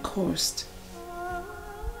thinks I'm cursed?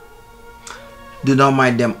 Do not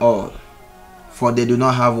mind them all, for they do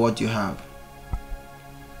not have what you have.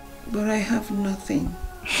 But I have nothing.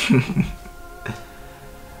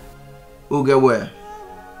 Ugewe,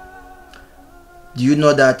 do you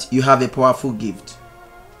know that you have a powerful gift?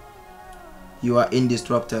 You are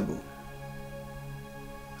indestructible.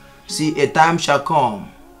 See, a time shall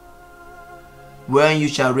come when you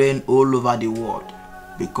shall reign all over the world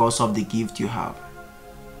because of the gift you have.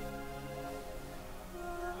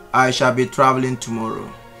 I shall be traveling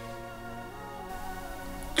tomorrow.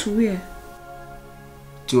 To where?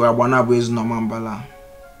 To Abwanabwe's Nomambala.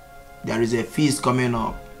 There is a feast coming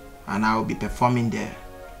up and I will be performing there.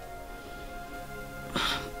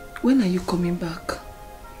 When are you coming back?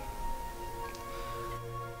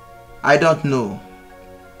 I don't know,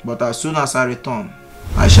 but as soon as I return,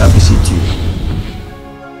 I shall visit you.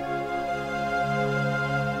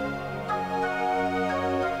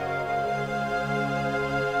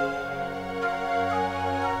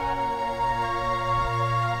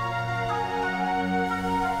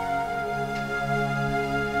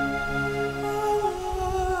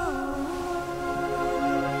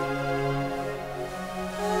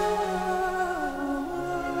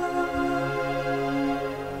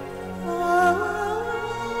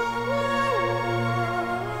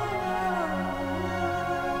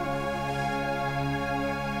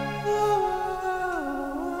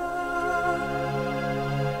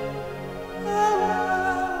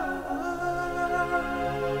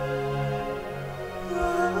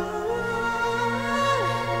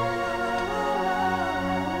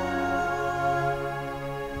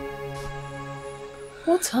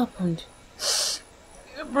 What happened?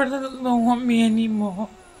 Your brother doesn't want me anymore.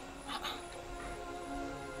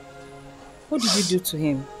 What did you do to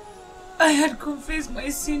him? I had confessed my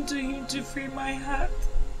sin to him to free my heart.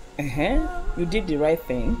 You did the right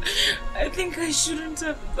thing. I think I shouldn't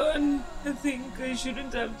have done. I think I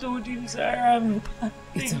shouldn't have told him, Sarah.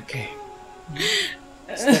 It's okay.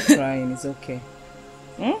 Stop crying, it's okay.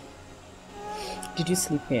 Did you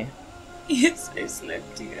sleep here? Yes, I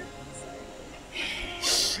slept here.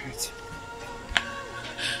 Right.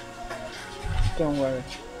 Don't worry.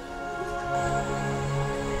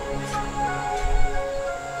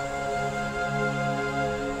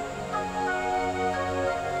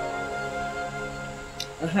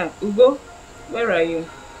 Ugo, where are you?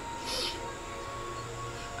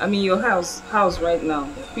 I'm in your house right now.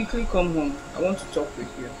 Quickly come home. I want to talk with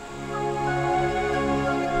you.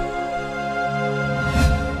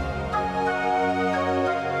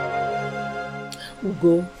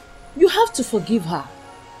 Ugo, you have to forgive her.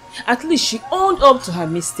 At least she owned up to her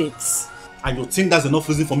mistakes. And you think that's enough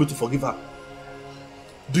reason for me to forgive her?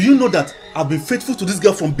 Do you know that I've been faithful to this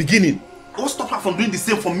girl from beginning? What stopped her from doing the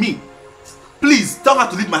same for me? Please, tell her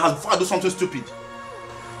to leave my house before I do something stupid.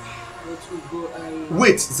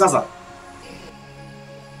 Wait, Zaza.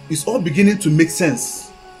 It's all beginning to make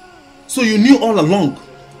sense. So you knew all along.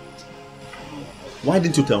 Why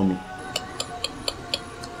didn't you tell me?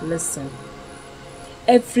 Listen.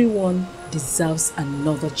 Everyone deserves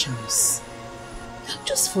another chance.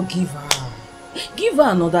 Just forgive her. Give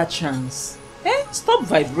her another chance. Eh? Stop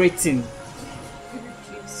vibrating.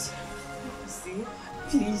 Please. See?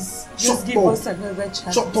 Please. Just give us another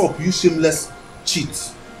chance. Shut up, you shameless cheat.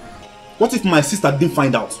 What if my sister didn't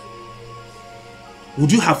find out?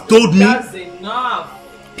 Would you have told me? That's enough.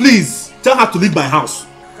 Please, tell her to leave my house.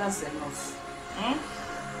 That's enough.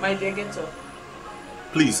 Hmm? My dear, get up.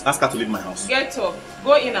 Please, ask her to leave my house. Get up.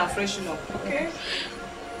 Go in and freshen up, okay?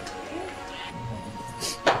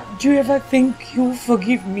 Do you ever think he'll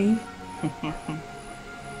forgive me?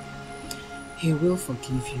 He will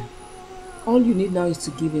forgive you. All you need now is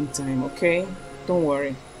to give him time, okay? Don't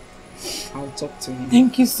worry. I'll talk to him.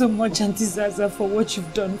 Thank you so much, Auntie Zaza, for what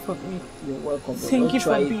you've done for me. You're welcome. Thank you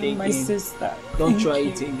for being my sister. Don't try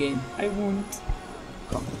it again. I won't.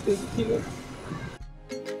 Come. Thank you.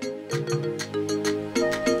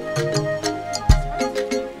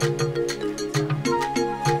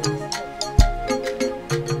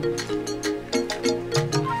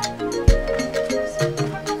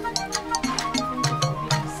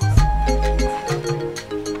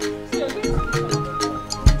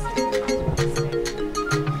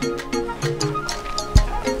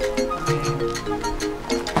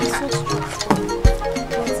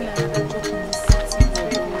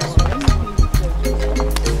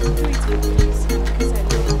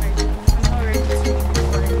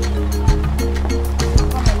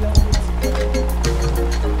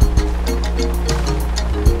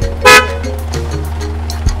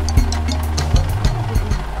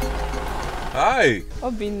 Hi.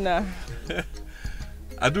 Obinna.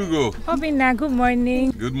 Adugo. Obinna, good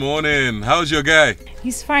morning. Good morning. How's your guy?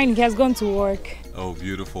 He's fine. He has gone to work. Oh,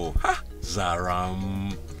 beautiful. Ha!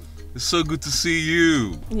 Zaram. It's so good to see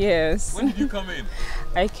you. Yes. When did you come in?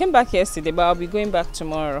 I came back yesterday, but I'll be going back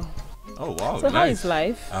tomorrow. Oh, wow. So nice. how is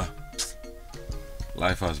life?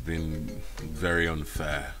 Life has been very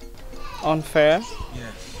unfair. Unfair?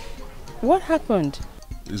 Yes. What happened?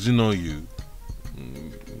 Is it not you?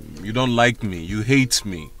 You don't like me. You hate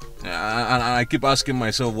me. And I keep asking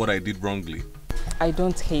myself what I did wrongly. I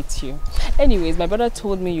don't hate you. Anyways, my brother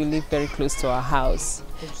told me you live very close to our house.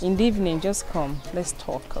 In the evening, just come. Let's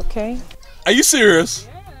talk, okay? Are you serious?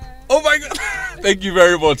 Yeah. Oh my God. Thank you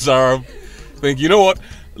very much, Sarah. Thank you. You know what?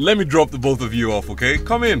 Let me drop the both of you off, okay?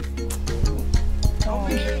 Come in.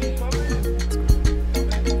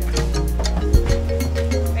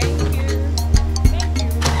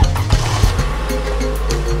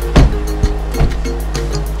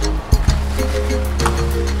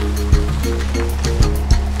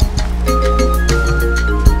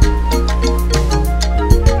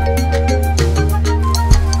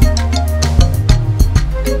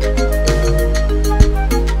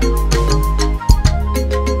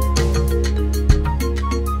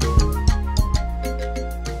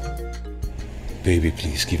 Baby,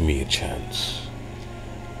 please give me a chance.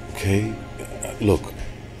 Okay? Look,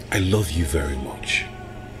 I love you very much.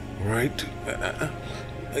 Alright?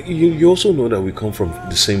 You also know that we come from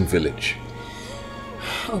the same village.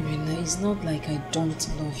 Obinna, it's not like I don't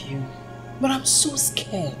love you. But I'm so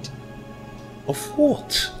scared. Of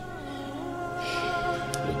what?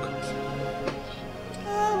 Look.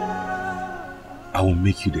 I will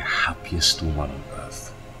make you the happiest woman on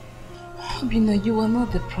earth. Obinna, you are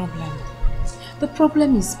not the problem. The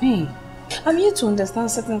problem is me. I'm here to understand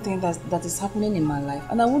certain things that is happening in my life,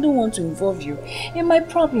 and I wouldn't want to involve you in my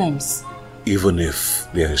problems. Even if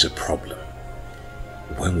there is a problem,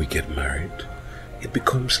 when we get married, it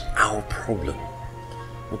becomes our problem.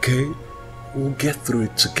 Okay? We'll get through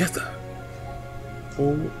it together.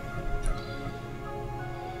 Oh.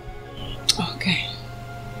 Okay.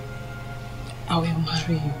 I will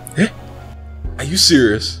marry you. Eh? Are you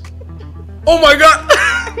serious? Oh my God!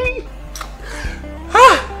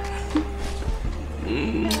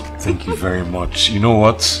 Thank you very much. You know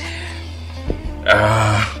what?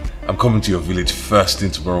 I'm coming to your village first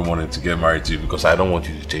thing tomorrow morning to get married to you because I don't want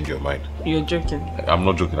you to change your mind. You're joking. I'm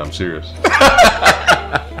not joking, I'm serious.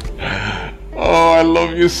 Oh, I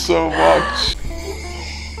love you so much.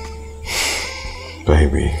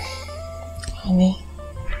 Baby. Honey.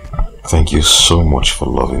 Thank you so much for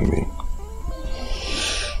loving me.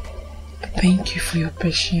 Thank you for your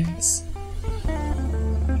patience.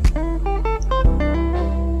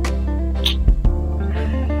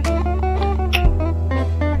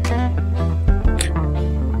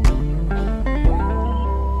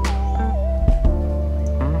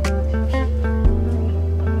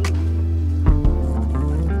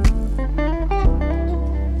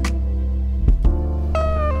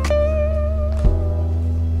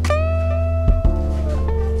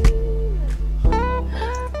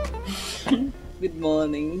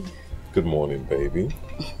 morning. Good morning, baby.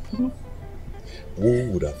 Who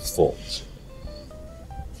would have thought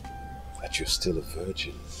that you're still a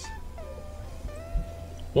virgin?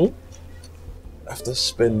 After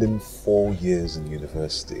spending 4 years in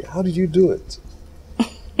university, how did you do it?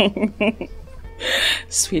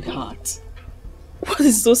 Sweetheart, what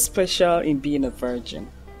is so special in being a virgin?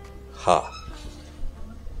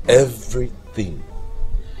 Everything.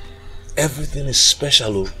 Everything is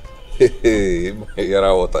special.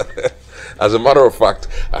 As a matter of fact,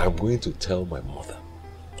 I'm going to tell my mother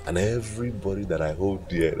and everybody that I hold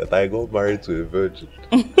dear that I got married to a virgin.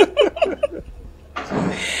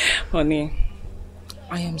 Honey,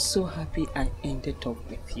 I am so happy I ended up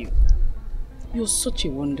with you. You're such a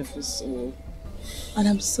wonderful soul. And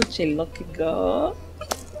I'm such a lucky girl.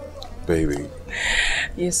 Baby.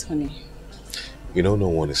 Yes, honey. You know no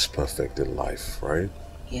one is perfect in life, right?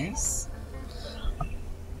 Yes.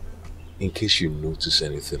 In case you notice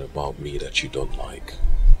anything about me that you don't like,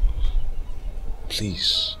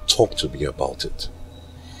 please talk to me about it.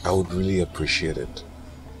 I would really appreciate it.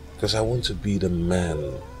 Because I want to be the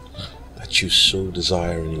man that you so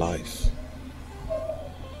desire in life.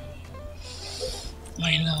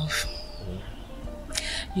 My love,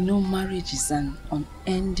 you know marriage is an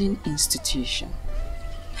unending institution.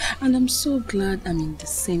 And I'm so glad I'm in the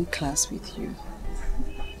same class with you.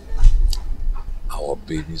 Our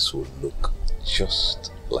babies will look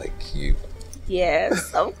just like you.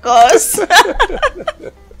 Yes, of course.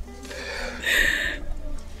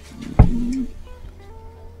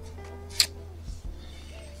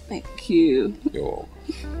 Thank you. You're welcome.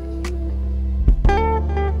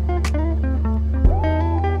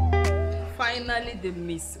 Finally, the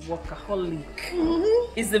Miss Workaholic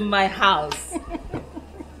is in my house.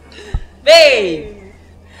 Babe!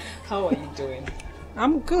 How are you doing?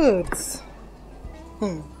 I'm good.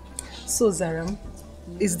 So, Zaram,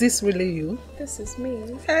 is this really you? This is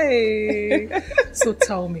me. Hey! So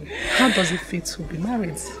tell me, how does it feel to be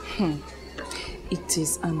married? It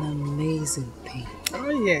is an amazing thing. Oh,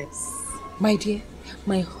 yes. My dear,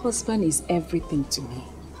 my husband is everything to me.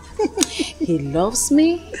 He loves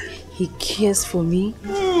me, he cares for me.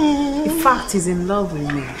 In fact, he's in love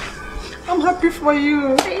with me. I'm happy for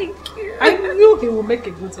you. Thank you. I knew he would make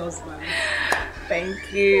a good husband.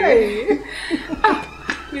 Thank you. Hey.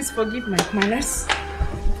 Please forgive my manners.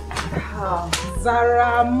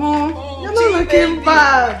 Zaramo, you're not looking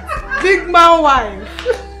bad. Big man wife.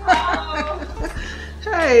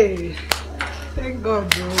 Hey, thank God,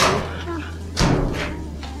 bro.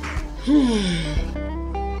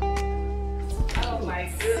 Oh my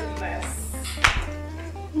goodness.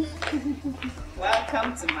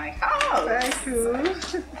 Welcome to my house. Thank you.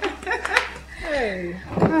 Hey.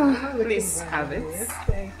 Please have it. Yes,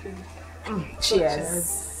 thank you.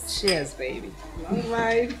 Cheers. Cheers, baby. Long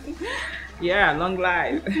life. Yeah, long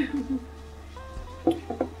life.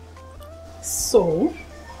 So,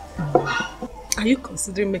 are you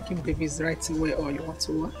considering making babies right away or you want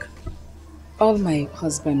to work? All my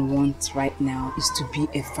husband wants right now is to be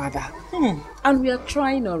a father. And we are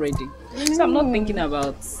trying already. So I'm not thinking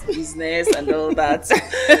about business and all that.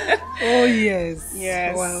 Oh, yes.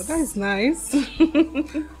 Yes. Wow, that is nice.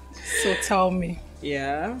 So tell me.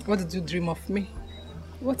 Yeah? What did you dream of me?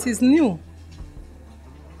 What is new?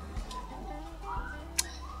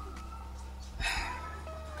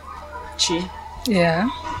 Chi. Yeah?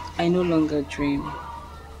 I no longer dream.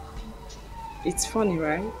 It's funny,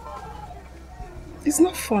 right? It's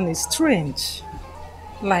not funny, it's strange.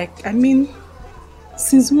 Like, I mean,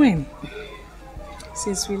 since when?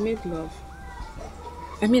 Since we made love.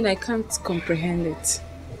 I mean, I can't comprehend it.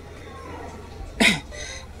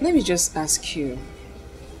 Let me just ask you.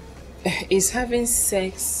 Is having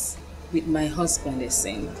sex with my husband a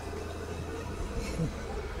sin?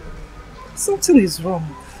 Something is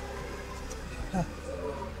wrong.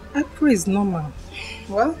 I pray it's normal.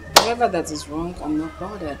 Well, whatever that is wrong, I'm not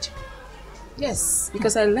bothered. Yes,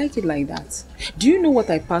 because I like it like that. Do you know what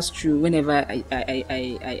I pass through whenever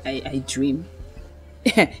I dream?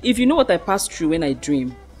 If you know what I pass through when I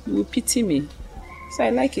dream, you will pity me. So I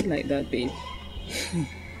like it like that, babe.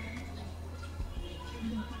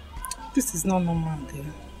 This is not normal, dear.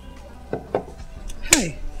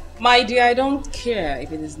 Hey. My dear, I don't care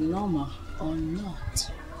if it is normal or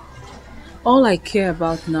not. All I care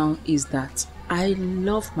about now is that I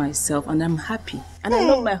love myself and I'm happy. And I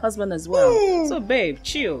love my husband as well. So babe,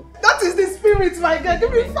 chill. That is the spirit, my girl.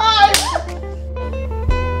 Give me 5.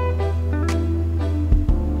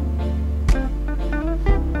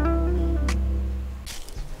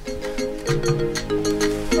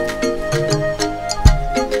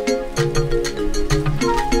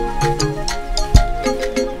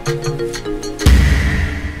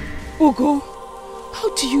 Ugo,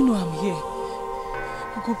 how do you know I'm here?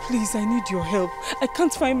 Ugo, please, I need your help. I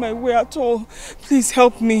can't find my way at all. Please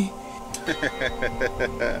help me. Ugo,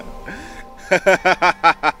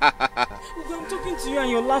 I'm talking to you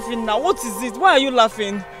and you're laughing now. What is it? Why are you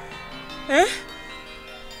laughing? Eh?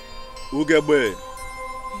 Ugebe,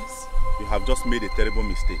 Yes? you have just made a terrible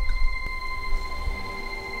mistake.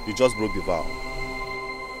 You just broke the vow.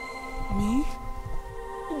 Me?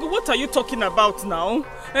 Ugo, what are you talking about now?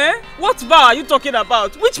 Eh? What vow are you talking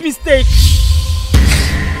about? Which mistake?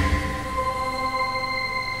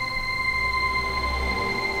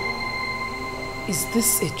 Is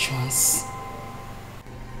this a trance?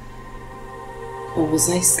 Or was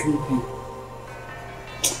I sleeping?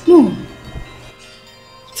 No.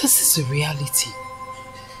 This is a reality.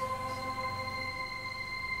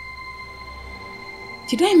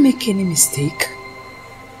 Did I make any mistake?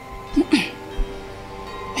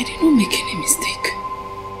 I did not make any mistake.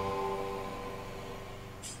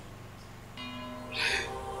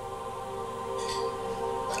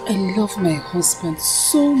 I love my husband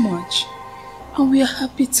so much, and we are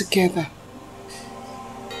happy together.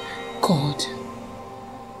 God,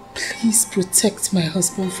 please protect my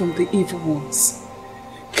husband from the evil ones.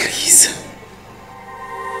 Please.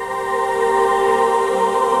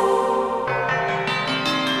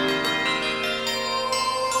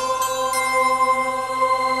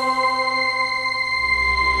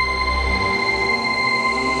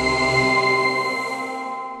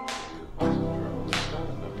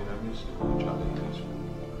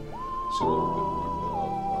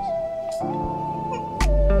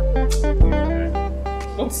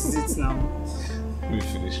 What is it now? Let me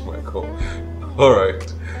finish my call.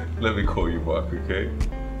 Alright, let me call you back, okay?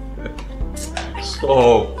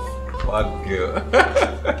 Stop, bad girl.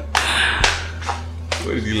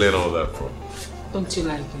 Where did you learn all that from? Don't you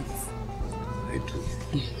like it? I do.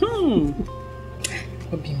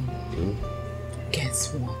 Obim,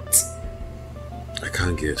 guess what? I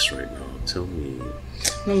can't guess right now. Tell me.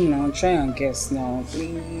 No, try and guess now,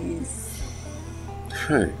 please.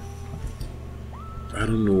 Hey. I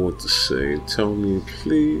don't know what to say. Tell me,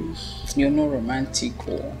 please. You're not romantic,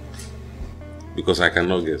 or? Because I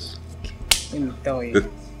cannot guess. Let me tell you.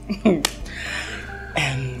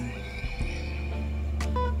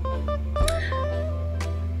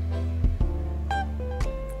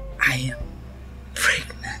 I am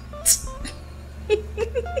pregnant.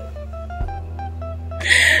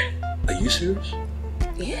 Are you serious?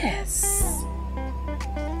 Yes.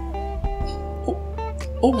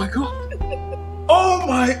 Oh my God. Oh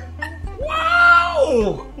my!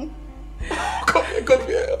 Wow! Come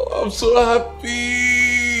here. I'm so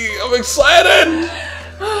happy. I'm excited.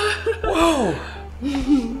 Wow.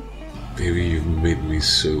 Baby, you've made me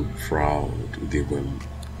so proud.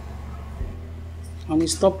 Honey,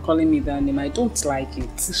 stop calling me that name. I don't like it.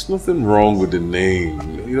 There's nothing wrong with the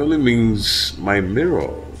name. It only means my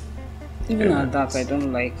mirror. Even at that, I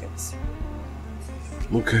don't like it.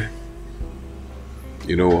 Okay.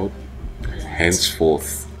 You know what?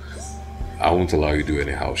 Henceforth, I won't allow you to do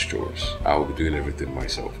any house chores. I will be doing everything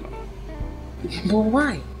myself now. But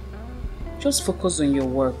why? Just focus on your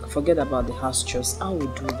work. Forget about the house chores. I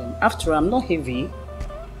will do them. After all, I'm not heavy.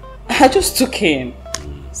 I just took in.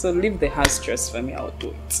 So leave the house chores for me. I'll do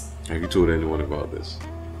it. Have you told anyone about this?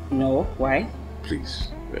 No. Why? Please,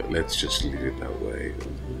 let's just leave it that way.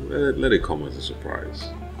 Let it come as a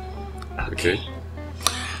surprise. Okay?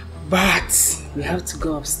 But we have to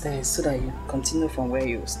go upstairs so that you continue from where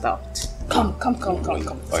you stopped. Come. Oh,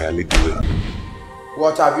 yeah, let's do it.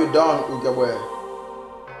 What have you done, Ugebe?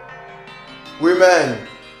 Women!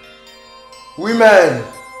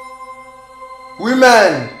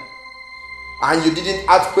 And you didn't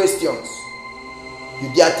ask questions. You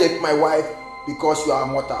dare take my wife because you are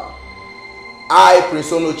mortal. I,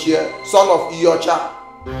 Prince Onochie, son of Iyocha.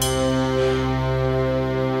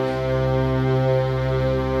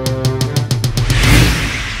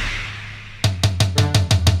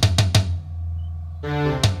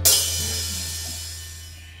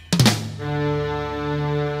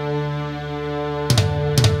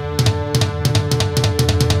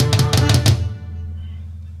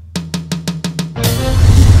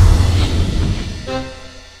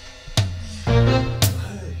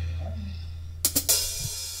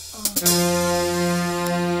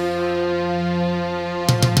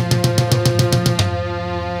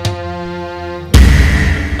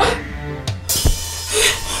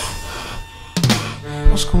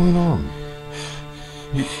 What's going on?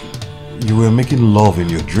 You were making love in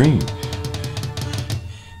your dream.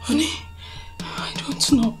 Honey, I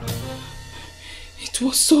don't know. It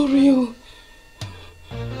was so real.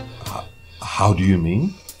 How do you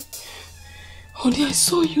mean? Honey, I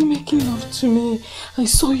saw you making love to me. I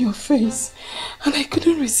saw your face and I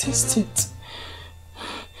couldn't resist it.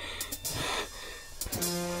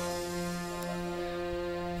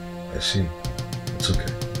 I see. It's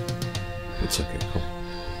okay. It's okay. Come.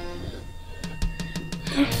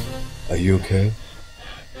 Are you okay?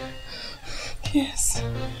 Yes.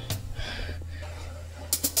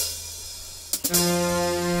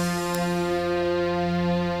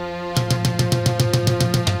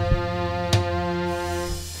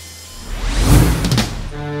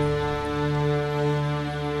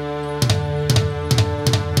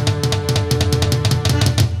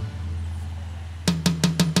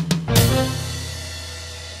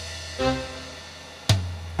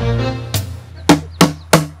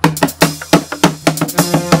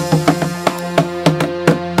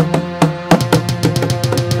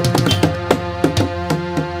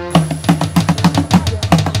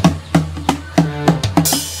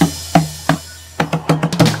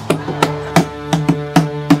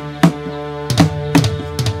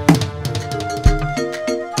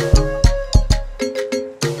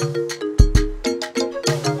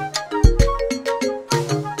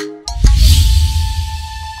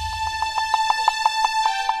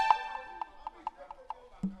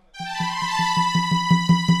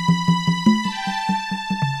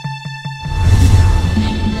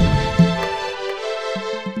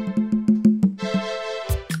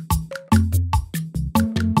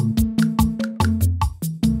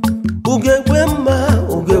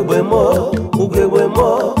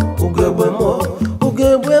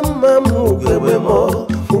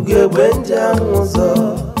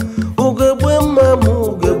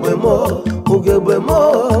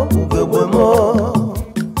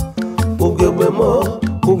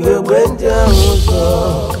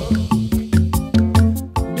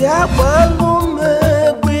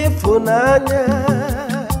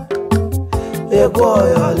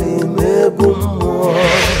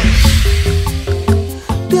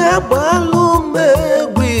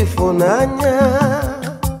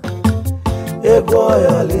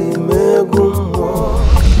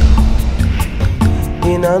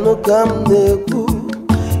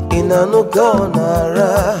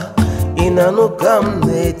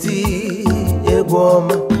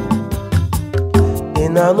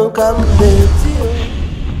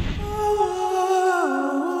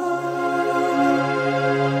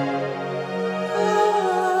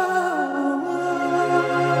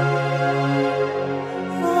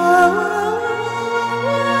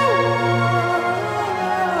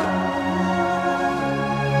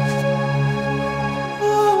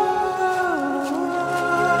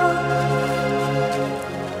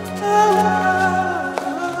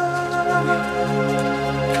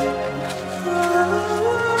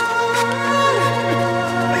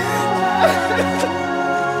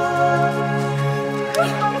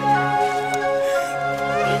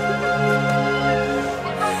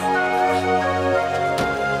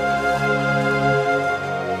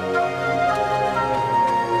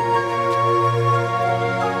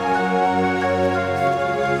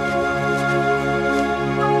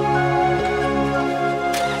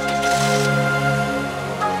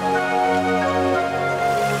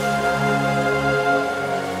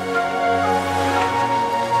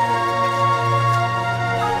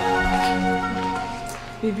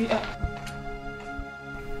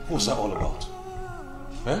 What's that all about?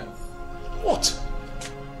 Eh? What?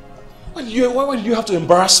 Why do you have to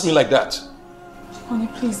embarrass me like that? Honey,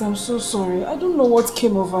 please, I'm so sorry. I don't know what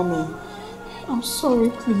came over me. I'm sorry,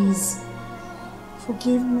 please.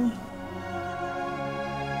 Forgive me.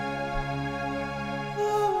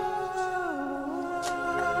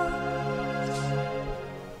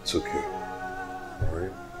 It's okay.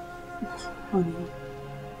 Alright? Honey,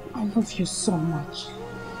 I love you so much.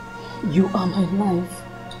 You are my life.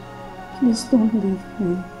 Please don't leave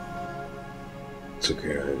me. It's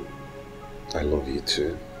okay. I love you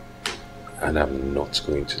too. And I'm not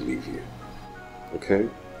going to leave you. Okay?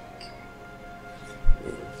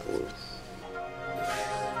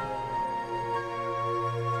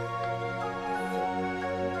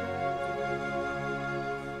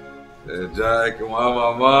 Jack,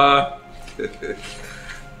 mama.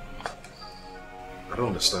 I don't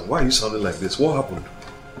understand. Why are you sounding like this? What happened?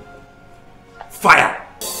 Fire!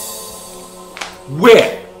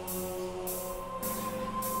 Where?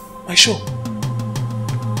 My shop.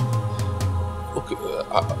 Okay,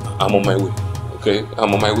 I'm on my way. Okay,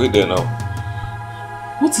 I'm on my way there now.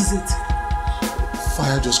 What is it?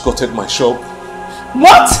 Fire just gutted my shop.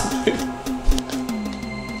 What?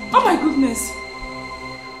 Oh my goodness.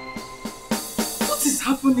 What is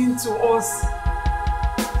happening to us?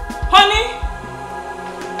 Honey?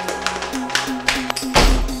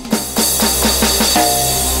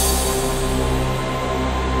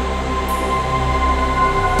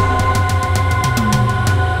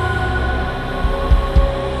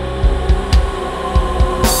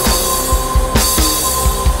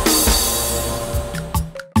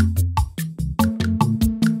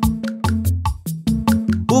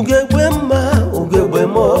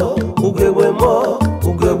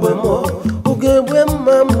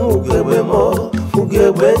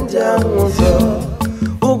 uzo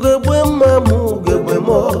ugegbe mamu ugegbe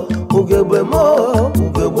mo ugegbe mo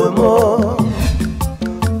ugegbe mo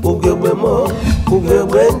ugegbe mo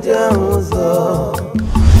ugegbe nje uzo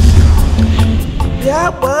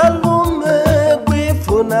ya gbalume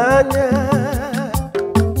gbifunanya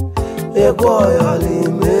ego yali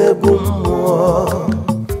megu mmụọ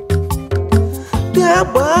ya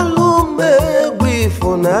gbalume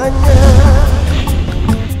gbifunanya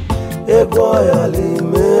ego yali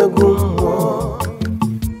megu mmụọ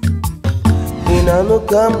inanu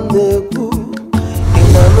kam neku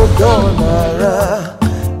inanu donara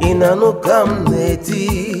inanu kam neti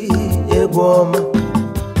ego ọma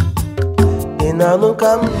inanu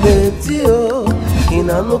kam neti o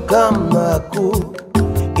inanu kam naku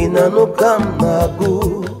inanu kam nagu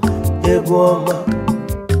ego ọma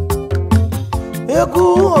ego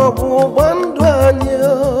ọgbụgba ndụ anyị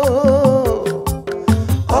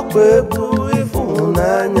ọkwa ego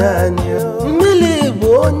ịfụnanya anyị mmiri bụ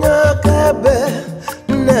onye akaebe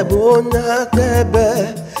nne bụ onye akaebe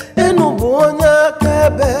enu bụ onye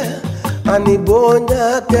akaebe ani bụ onye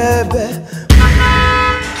akaebe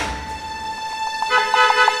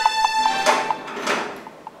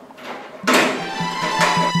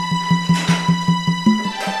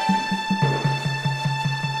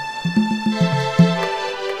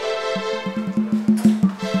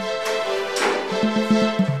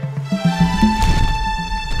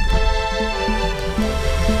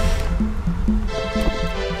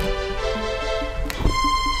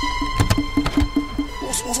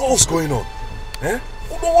What's going on? Eh?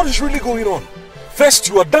 What is really going on? First,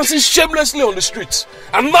 you are dancing shamelessly on the streets,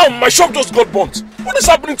 and now my shop just got burnt. What is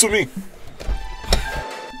happening to me?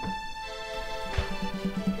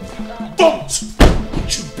 Don't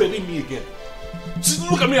you bury me again. See,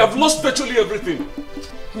 look at me, I've lost virtually everything.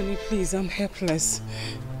 Honey, please, I'm helpless.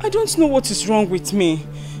 I don't know what is wrong with me.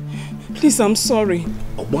 Please, I'm sorry.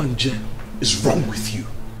 Obanje is wrong with you.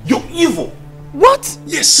 You're evil. What?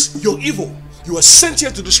 Yes, you're evil. You were sent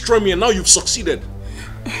here to destroy me and now you've succeeded.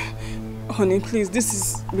 Honey, please, this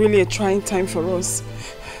is really a trying time for us.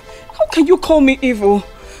 How can you call me evil?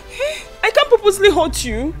 I can't purposely hurt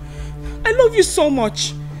you. I love you so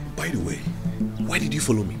much. By the way, why did you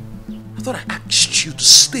follow me? I thought I asked you to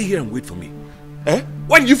stay here and wait for me. Eh?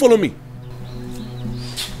 Why did you follow me?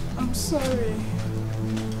 I'm sorry.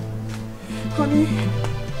 Honey.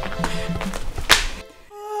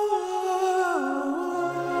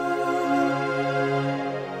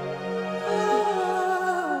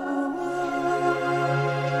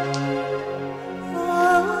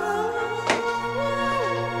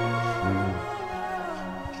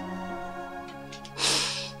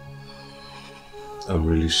 I'm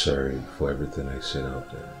really sorry for everything I said out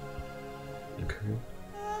there. Okay?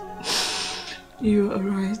 You are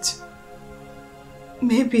right.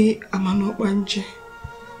 Maybe I'm an Obanje.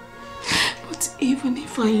 But even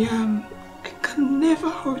if I am, I can never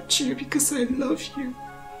hurt you because I love you.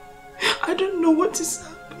 I don't know what is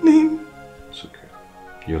happening. It's okay.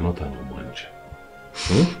 You're not an Obanje.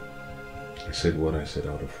 Hmm? I said what I said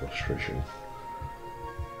out of frustration.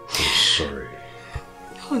 I'm sorry.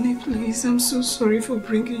 Honey, please, I'm so sorry for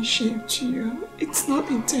bringing shame to you. It's not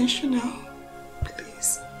intentional.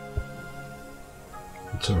 Please.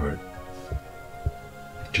 It's alright.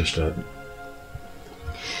 Just that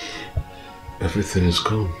everything is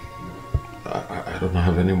gone. I don't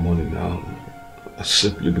have any money now.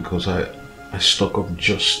 Simply because I stocked up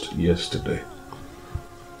just yesterday.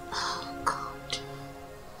 Oh, God.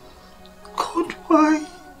 God, why?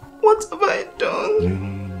 What have I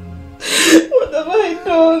done? What have I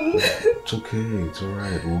done? It's okay, it's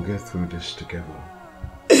alright. We'll get through this together.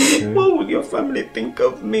 Okay? What will your family think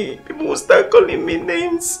of me? People will start calling me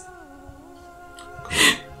names.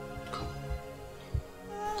 Come.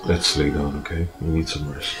 Let's lay down, okay? We need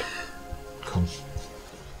some rest. Come.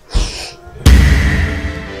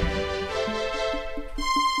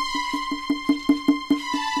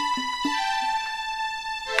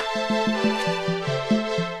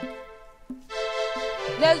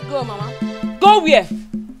 Let's go, Mama. Go where?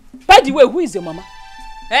 By the way, who is your mama?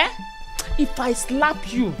 Eh? If I slap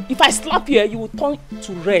you here, you will turn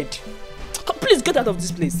to red. Please get out of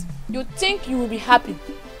this place. You think you will be happy?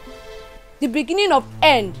 The beginning of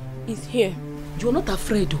end is here. You're not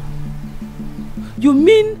afraid, though. You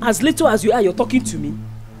mean as little as you are, you're talking to me?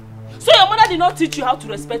 So your mother did not teach you how to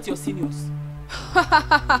respect your seniors?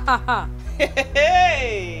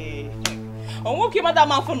 Hey!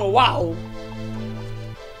 Wow!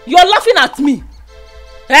 You're laughing at me.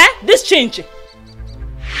 Eh? This change.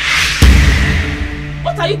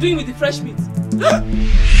 What are you doing with the fresh meat?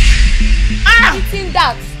 Eating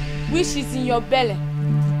that which is in your belly.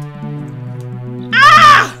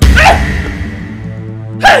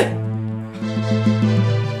 Hey!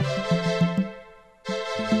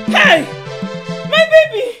 Hey! My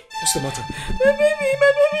baby! What's the matter? My baby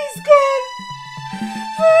is gone!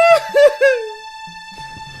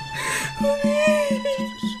 My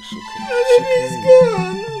baby is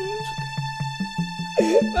gone!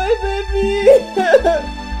 My baby!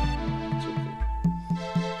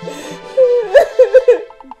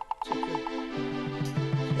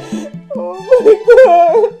 Oh my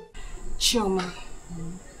God! Chioma,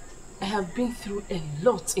 I have been through a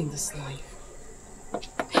lot in this life.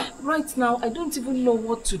 Right now, I don't even know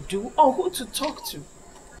what to do or who to talk to.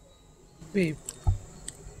 Babe,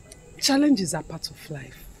 challenges are part of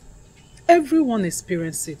life. Everyone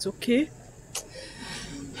experiences it, okay?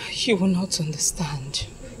 You will not understand.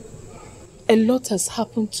 A lot has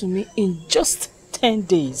happened to me in just 10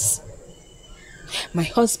 days. My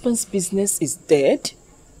husband's business is dead.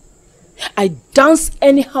 I dance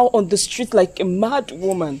anyhow on the street like a mad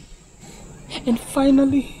woman. And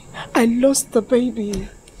finally, I lost the baby.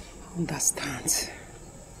 Understand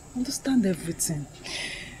everything.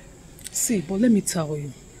 See, but let me tell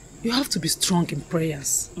you, you have to be strong in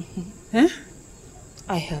prayers. Eh?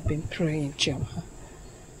 I have been praying, Chioma.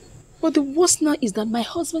 But the worst now is that my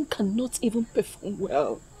husband cannot even perform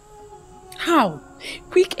well. How?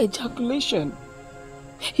 Quick ejaculation.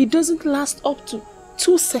 He doesn't last up to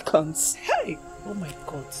 2 seconds. Hey! Oh my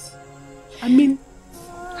God. I mean,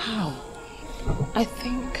 how? I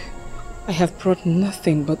think I have brought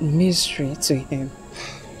nothing but misery to him.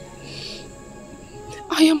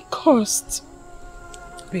 I am cursed.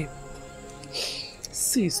 Babe,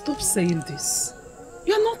 see, stop saying this.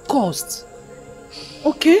 You are not cursed.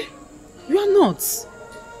 Okay? You are not.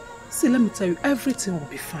 See, let me tell you, everything will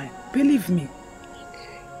be fine. Believe me.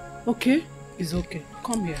 Okay? It's okay.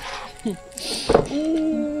 Come here. It's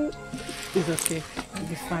okay. It'll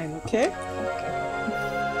be fine, okay?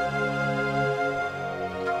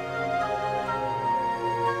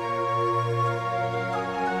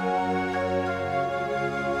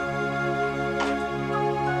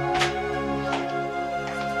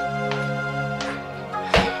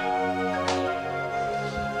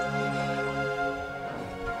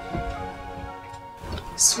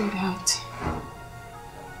 Sweetheart,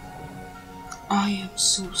 I am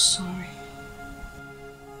so sorry.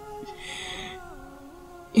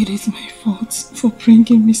 It is my fault for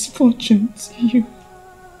bringing misfortune to you.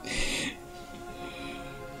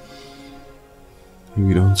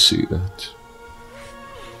 We don't see that.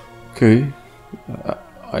 Okay,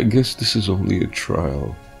 I guess this is only a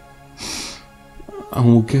trial. And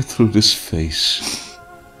we'll get through this phase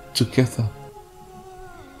together.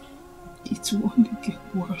 It will only get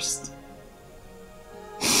worse.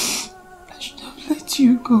 I should have let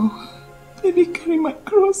you go. Let me carry my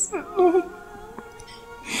cross alone.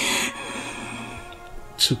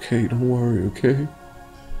 It's okay, don't worry, okay?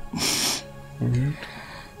 Alright?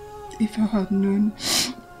 If I had known,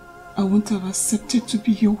 I wouldn't have accepted to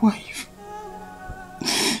be your wife.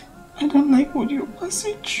 I don't like what you're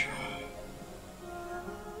passing through.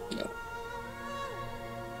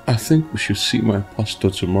 I think we should see my pastor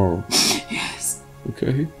tomorrow. Yes.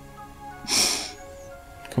 Okay?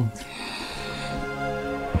 Come.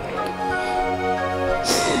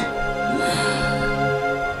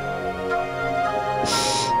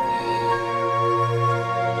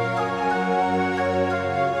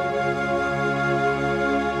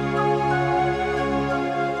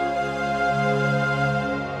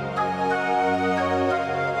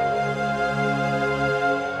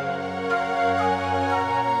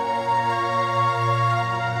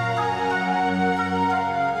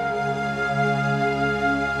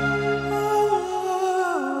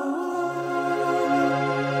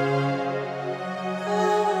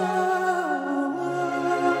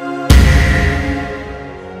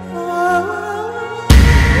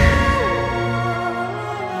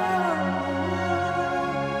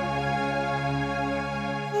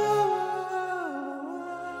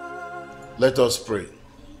 Let us pray.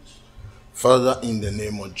 Father, in the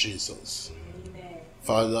name of Jesus.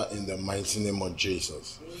 Father, in the mighty name of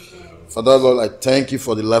Jesus. Father, Lord, I thank you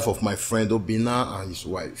for the life of my friend Obina and his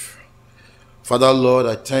wife. Father, Lord,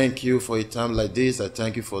 I thank you for a time like this. I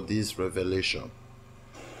thank you for this revelation.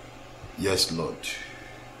 Yes, Lord.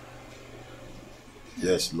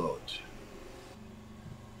 Yes, Lord.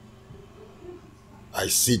 I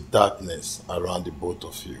see darkness around the both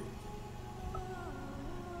of you.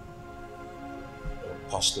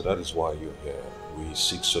 Pastor, that is why you're here. We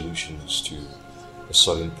seek solutions to the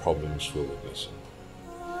sudden problems we're witnessing.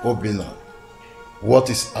 Obina, what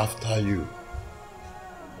is after you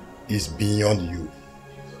is beyond you.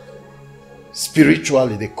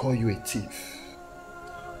 Spiritually, they call you a thief.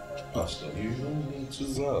 Pastor, you know me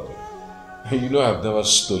too well. You know I've never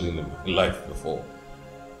stolen a life before.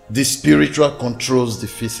 The spiritual controls the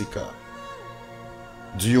physical.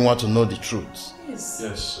 Do you want to know the truth? Yes.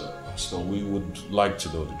 Yes, Pastor, we would like to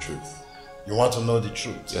know the truth. You want to know the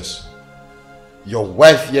truth? Yes. Your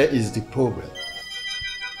wife here is the problem.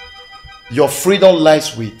 Your freedom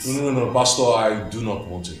lies with... No, Pastor, I do not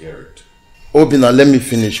want to hear it. Obina, let me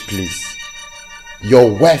finish, please.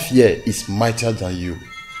 Your wife here is mightier than you.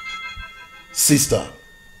 Sister,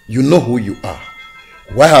 you know who you are.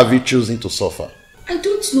 Why have you chosen to suffer? I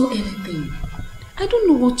don't know anything. I don't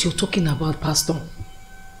know what you're talking about, Pastor.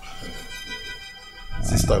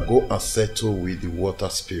 Sister, go and settle with the water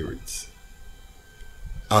spirits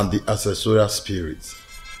and the accessorial spirits.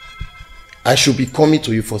 I should be coming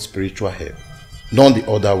to you for spiritual help, not the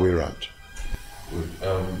other way around.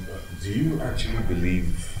 Do you actually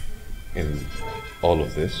believe in all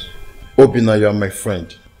of this? Obina, you are my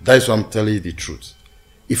friend. That is why I'm telling you the truth.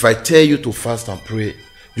 If I tell you to fast and pray,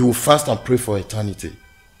 you will fast and pray for eternity.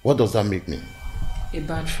 What does that make me? A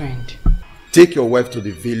bad friend. Take your wife to the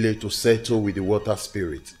village to settle with the water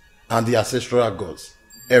spirit and the ancestral gods.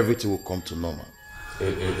 Everything will come to normal.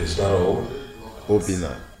 Is that all?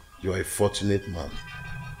 Obina, you are a fortunate man.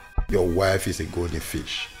 Your wife is a golden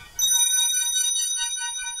fish.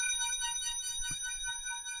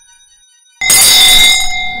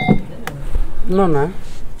 Nona.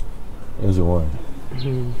 Everyone.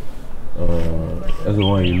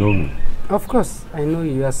 Everyone, you know me? Of course, I know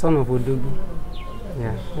you. You are son of Odubu.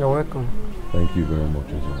 Yeah, you're welcome. Thank you very much,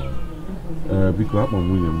 everyone. Because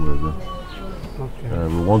I'm William. Okay.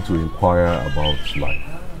 We want to inquire about life.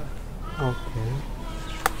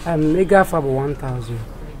 Okay. Mega Fab 1000.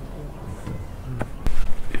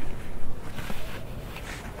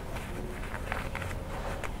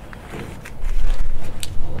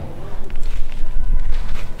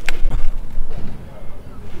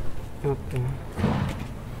 Okay.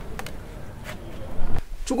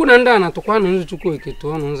 Chukwu na ndị a na-atụkwanụ nzu Chukwu ekete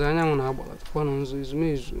ọnụ nzu anyanwụ na-agbara tụkwanụ nzu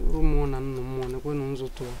ezumezu ụmụ na nna mmụọ na-ekwenụ nzu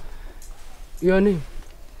tụọ. Your name?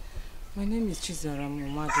 My name is Chizaram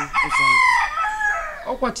Umade Uzondo.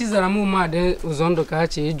 Ọkwa Chizaram Umade Uzondo ka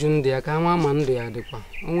achi ịjụ ndị ya ka ama ma ndụ ya dịkwa.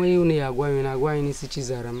 Onwe ihe unu ya agwa anyị na-agwa anyị n'isi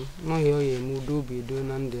Chizaram. N'ọhịa ọ ya eme udo obi edo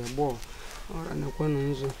na ndị agbọọ. Ọra na-ekwenụ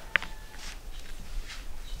nzu.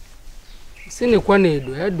 Sinekwa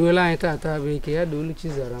na-edo, ya doola anyị tata bụ ike, ya doolu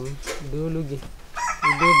Chizaram, doolu gị.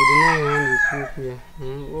 Udo obodo n'ọhịa ya na-ekwu okwu ya.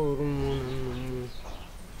 Oru mmụọ na nna mmụọ.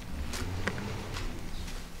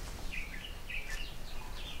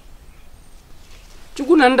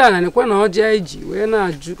 Chukwu na ndị a na-ekwe na ọjị anyị ji wee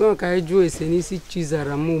na-ajụ ka anyị jụọ ese n'isi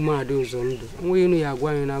Chizaram Umade Uzondo. Onwe inu ya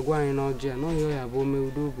agwa anyị na-agwa anyị na ọjị a n'ọhịa ya bụ ome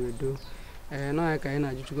udo obi edo. N'ọhịa ka anyị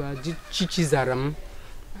na-ajụ Chukwu ajụ Chizaram.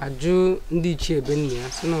 Ajụ ndị ichie ebe nna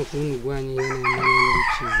ya sị na ọkụ unu gwa anyị ihe na-eme ndị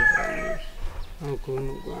Chizaram. Ọkụ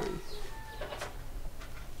unu gwa anyị.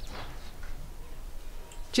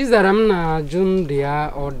 Chizaram na-ajụ ndụ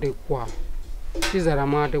ya ọ dịkwa.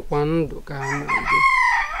 Chizaram adịkwa ndụ ka ha na-ajụ.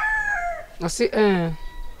 I say,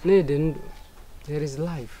 there is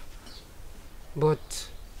life, but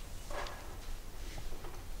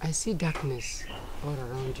I see darkness all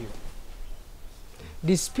around you.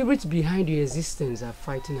 The spirits behind your existence are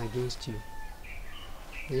fighting against you.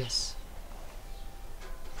 Yes.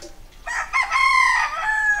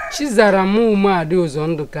 Chizaram Umade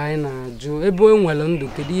Uzondo ka anyị na-ajụ ebe o nwere ndụ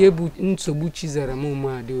kedu ihe bụ nsogbu Chizaram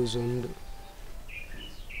Umade Uzondo?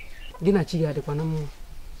 Gị na chi ya dịkwa na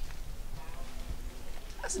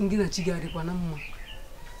mma?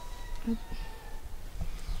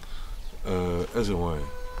 Everyone,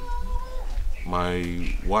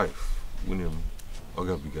 my wife, William,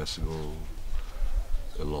 Oga begins to go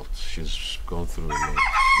a lot. She's gone through a lot.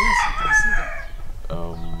 Yes, I can see that.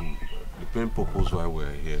 The main purpose why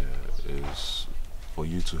we're here is for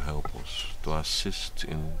you to help us, to assist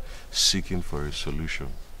in seeking for a solution.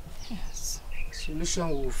 Yes, solution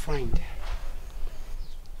we'll find.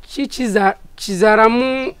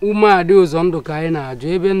 Chizaram Umade Uzondo ka anyị na-ajụ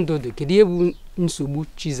ebe ndụ dị kedu ihe bụ nsogbu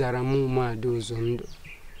Chizaram Umade Uzondo?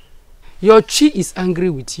 Your chi is angry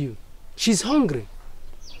with you. She's hungry.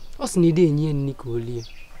 Ọ sị na ide enye nni ka o lie.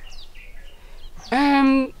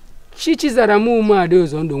 Chi Chizaram Umade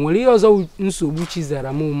Uzondo nwere ihe ọzọ nsogbu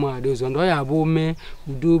Chizaram Umade Uzondo ọ ya bụ ome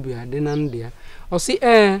udo obi adị na ndị ya. Ọ sị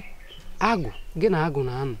agụ gị na agụ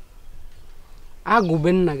na anụ. Agụ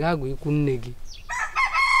be nna gị agụ ikwu nne gị.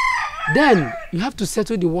 Then you have to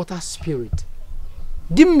settle the water spirit.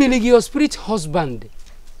 Dimiligi, your spirit husband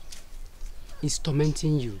is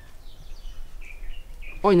tormenting you.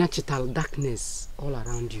 Or natural darkness all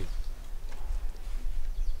around you.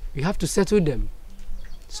 You have to settle them.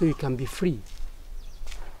 so you can be free.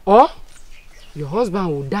 Or your husband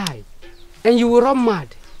will die and you will run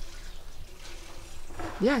mad.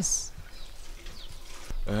 Yes.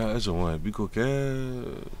 Eze nwanyị biko ke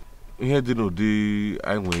ihe dị n'ụdị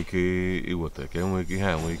anyị nwere ike iweta ka enwee ike ihe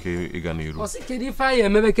a nwere ike ịga n'iru. Ọ sị kedu ife anyị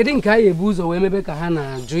emebe kedu nke anyị ebu ụzọ wee mebe ka ha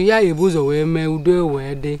na-ajụ ya ebu ụzọ wee mee udo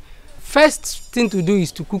wee dị. First thing to do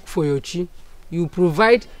is to cook for your chi. You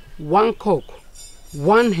provide 1 cock,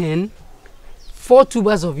 1 hen, 4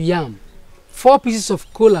 tubers of yam, 4 pieces of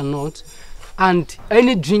kola nut, and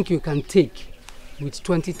any drink you can take with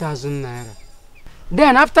 20,000 naira.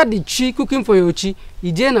 Then after the chi cooking for your chi,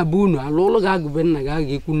 then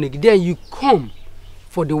you come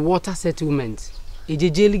for the water settlement. Like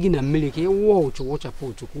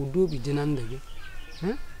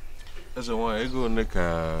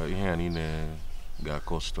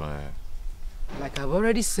I've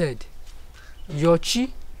already said, your chi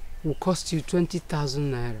will cost you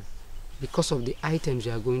 20,000 naira because of the items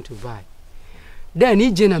you are going to buy. Then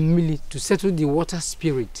Ijena Mili to settle the water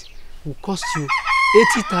spirit will cost you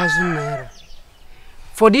 80,000 naira.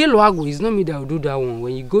 For the Iloago, it's not me that will do that one.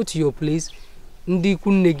 When you go to your place, then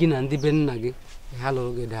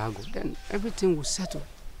everything will settle.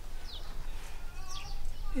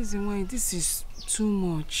 This is too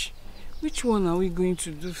much. Which one are we going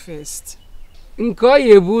to do first? Nko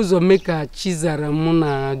yebuzo meka chizara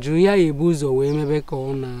muna aju ya yebuzo we mebe ka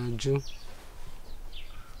ona aju.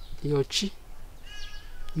 Your chi.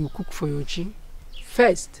 You cook for your chi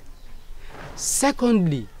first.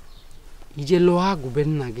 Secondly, ije loagu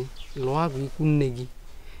benagi, loagu ikunegi.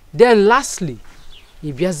 Then lastly,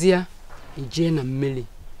 ibiazia ije na mmeli.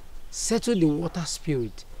 Settle the water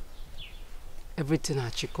spirit. Everything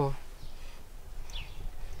achiko.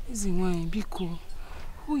 Biko,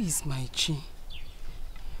 who is my chi?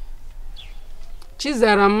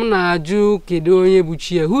 Chizara muna aju kedo onye bu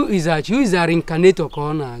chi. Who is a chi? Who is a reincarnator ka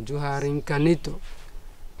ọ na-aju ha reincarnator?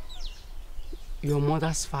 Your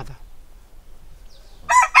mother's father.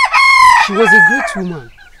 She was a great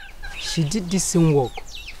woman. She did this same work.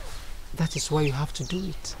 That is why you have to do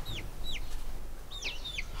it.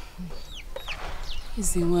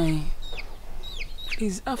 Iziwai,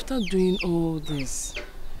 please, after doing all this,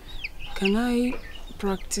 can I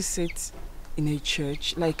practice it in a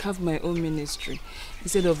church, like have my own ministry,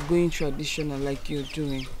 instead of going traditional like you're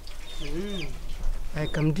doing? I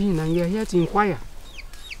come in and you're here to inquire.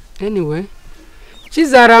 Anyway,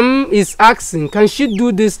 Chizaram is asking, can she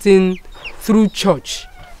do this thing through church,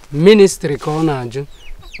 ministry, Konaju?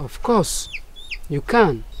 Of course, you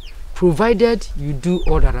can, provided you do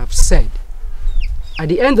all that I've said. At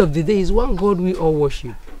the end of the day, is one God we all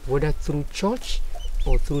worship, whether through church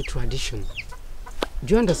or through tradition.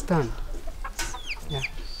 Do you understand? Yeah.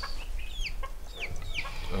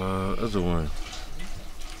 As a woman,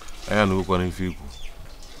 I am no one in people.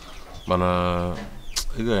 Mana,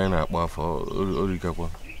 I got a bar for Oricapa.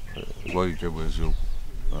 Why you kept as you?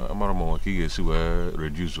 I'm a more key as you were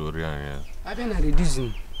reduced or I've been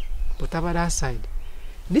reducing, but about that side,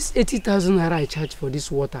 this 80,000 naira I charge for this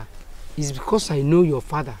water is because I know your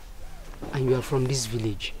father and you are from this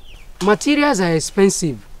village. Materials are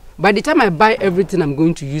expensive. By the time I buy everything I'm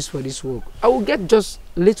going to use for this work, I will get just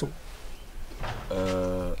little.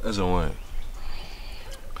 As a way,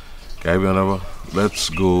 let's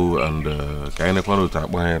go and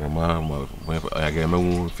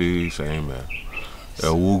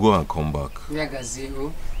we'll go and come back.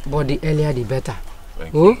 But the earlier the better.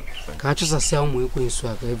 Thank you.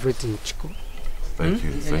 Everything, Chico. Thank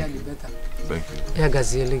you. Thank you. Thank you.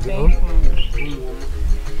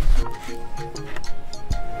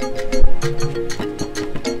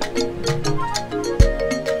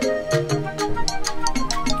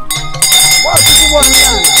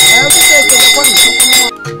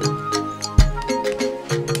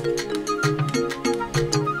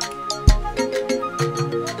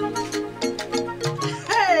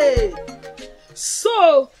 Hey,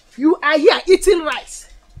 so you are here eating rice,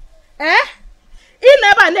 eh? You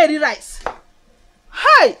never need rice.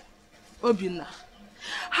 Hey, Obina,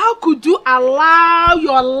 how could you allow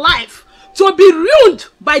your life to be ruined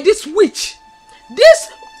by this witch?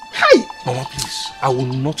 This, hey! Mama, please, I will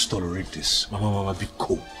not tolerate this. Mama, be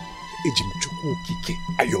cool.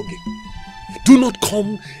 Do not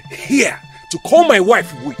come here to call my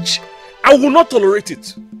wife witch. I will not tolerate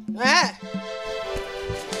it. Eh?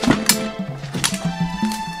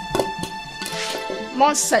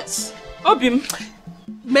 Nonsense. Obim,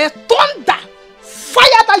 may thunder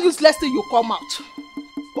fire that useless thing you come out.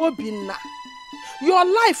 Obina, your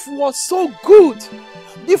life was so good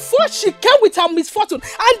before she came with her misfortune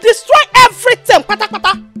and destroyed everything. Pata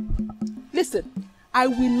pata. Listen, I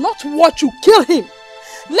will not watch you kill him.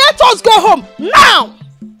 Let us go home now.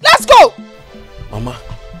 Let's go. Mama,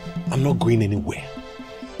 I'm not going anywhere.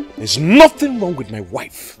 There's nothing wrong with my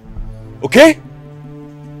wife. Okay?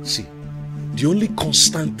 See, the only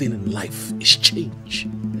constant thing in life is change.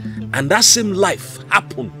 And that same life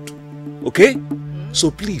happened. Okay? So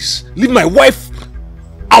please, leave my wife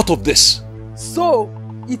out of this. So,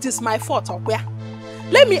 it is my fault, Okwia.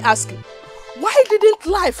 Let me ask you, why didn't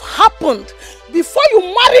life happen before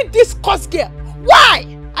you married this cursed girl? Why?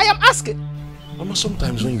 I am asking. Mama,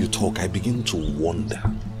 sometimes when you talk, I begin to wonder.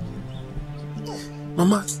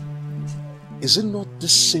 Mama, is it not the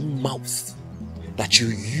same mouth that you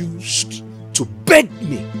used to beg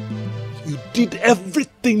me? You did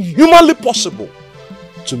everything humanly possible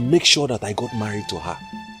to make sure that I got married to her.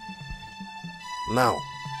 Now,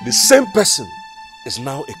 the same person is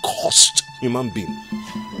now a cursed human being.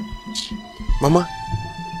 Mama,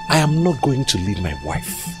 I am not going to leave my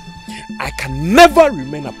wife. I can never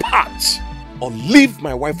remain apart or leave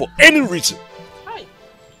my wife for any reason. Hi.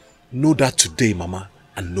 Know that today, Mama,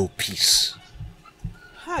 and know peace.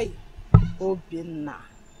 Hi, Obinna.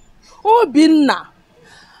 Obinna,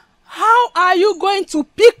 how are you going to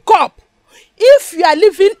pick up if you are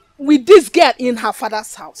living with this girl in her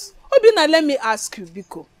father's house? Obinna, let me ask you,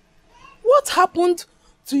 Biko. What happened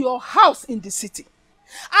to your house in the city?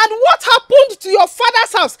 And what happened to your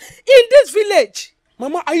father's house in this village?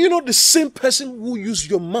 Mama, are you not the same person who used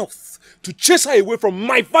your mouth to chase her away from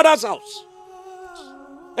my father's house?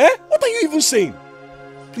 Eh? What are you even saying?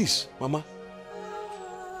 Please, Mama,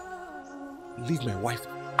 leave my wife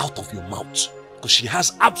out of your mouth. Because she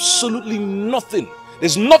has absolutely nothing.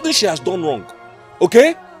 There's nothing she has done wrong.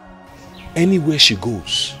 Okay? Anywhere she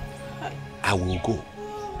goes, I will go.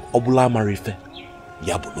 Obula Marife,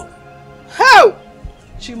 Yabulo. How?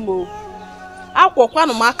 Chimo.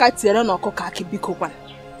 Akwokwanu maka tiere no kokaki biko kwan.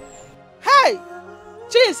 Hey!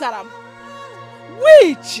 Chisaram.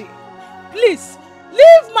 Witch! Please,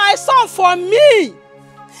 leave my son for me.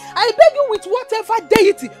 I beg you with whatever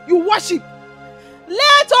deity you worship.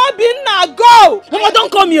 Let Obinna go. Mama,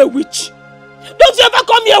 don't call me a witch. Don't you ever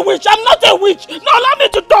call me a witch. I'm not a witch. No, allow me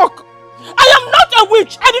to talk. I am not a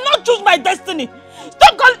witch. I did not choose my destiny.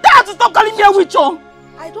 Stop calling me a witch. Oh.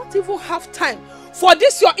 I don't even have time for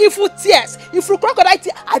this your evil tears. If you crocodile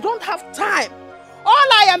tears, I don't have time. All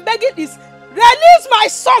I am begging is release my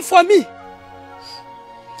son for me.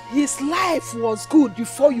 His life was good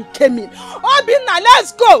before you came in. Obinna,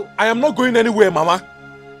 let's go. I am not going anywhere, Mama.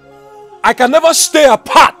 I can never stay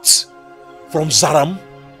apart from Zaram.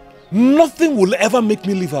 Nothing will ever make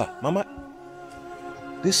me leave her. Mama,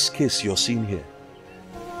 this case you're seeing here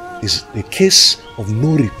is the case of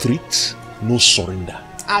no retreat, no surrender.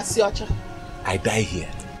 Asiocha. I die here.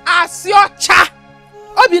 Asiocha!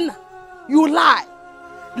 Obinna, you lie.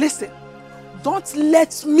 Listen, don't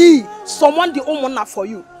let me summon the Omona for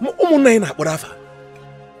you. Omona in Whatever.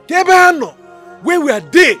 Where were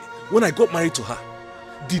they when I got married to her?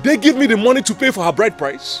 Did they give me the money to pay for her bride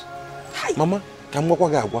price? Hi. Mama,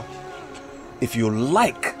 if you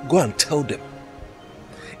like, go and tell them.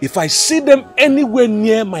 If I see them anywhere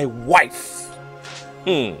near my wife,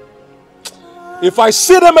 if I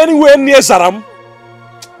see them anywhere near Zaram,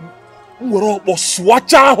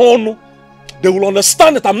 they will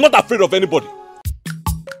understand that I'm not afraid of anybody.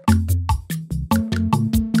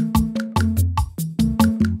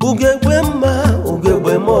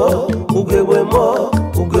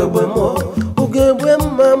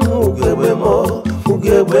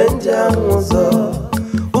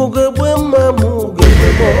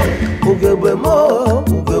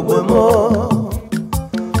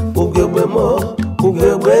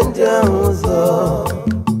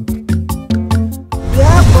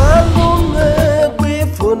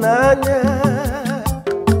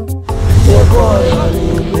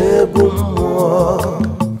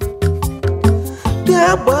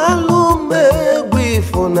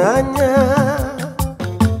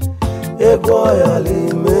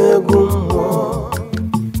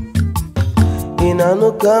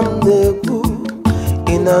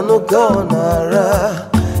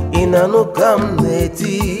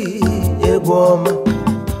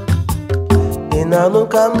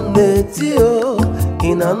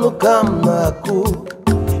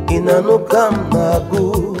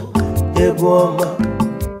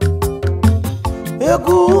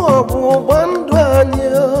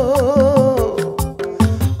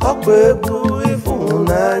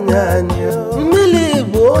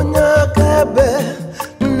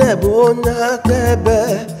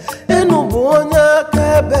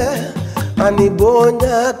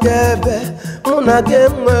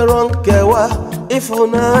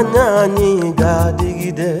 ịfụnanya anyị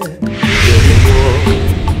ga-adịgide.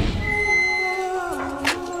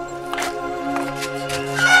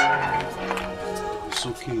 It's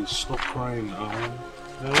okay, stop crying now.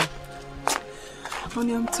 Yeah?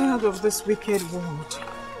 Honey, I'm tired of this wicked world.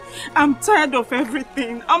 I'm tired of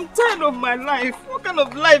everything. I'm tired of my life. What kind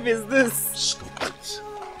of life is this? Stop it.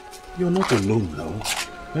 You're not alone now.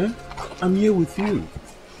 Eh? I'm here with you.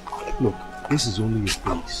 Look, this is only a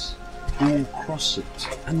phase. We will cross it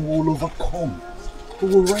and we will overcome. We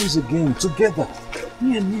will rise again together.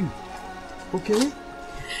 Me and you. Okay?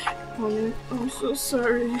 Honey, I'm so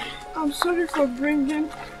sorry. I'm sorry for bringing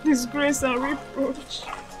disgrace and reproach.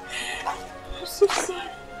 I'm so sorry.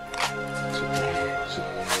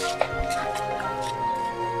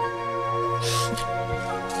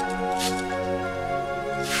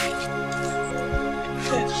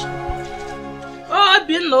 Oh,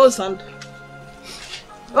 Obin knows and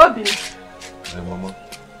Obin. Hey, Mama.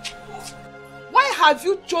 Why have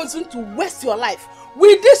you chosen to waste your life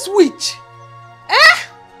with this witch? Eh?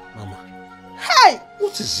 Mama. Hey!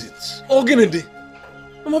 What is it? Ogenede.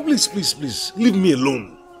 Mama, please, please, please. Leave me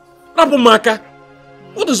alone. Rapomaka.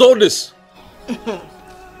 What is all this?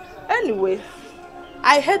 Anyway,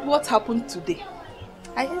 I heard what happened today.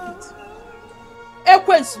 I heard it.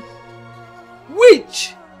 Ekwensu.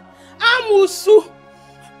 Witch. Amusu.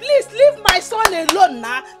 Please leave my son alone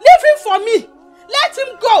now. Leave him for me. Let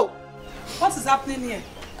him go. What is happening here?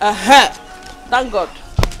 Thank God.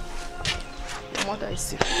 Your mother is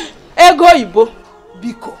sick. Ego Ibo.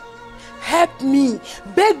 Biko. Help me.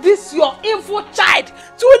 Beg this your evil child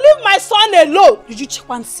to leave my son alone. Did you check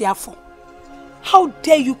one Siafo? How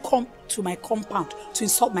dare you come to my compound to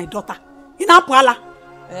insult my daughter? In Apuala?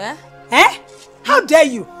 Eh? Eh? How dare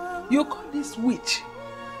you? You call this witch?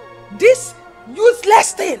 This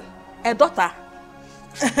useless thing a daughter?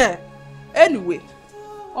 Anyway,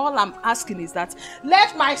 all I'm asking is that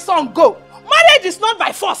let my son go. Marriage is not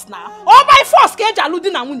by force now. Or by force.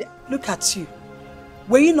 Look at you.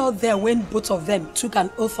 Were you not there when both of them took an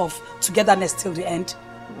oath of togetherness till the end?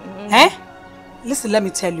 Eh? Listen, let me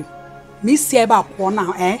tell you. Me Sieba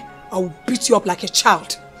now, eh? I will beat you up like a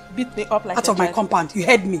child. Beat me up like out of my compound. You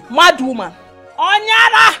heard me. Mad woman.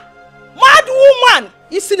 Onyara! Mad woman!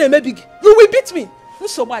 You will beat me.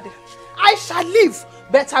 So bad. I shall leave,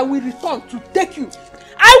 but I will return to take you.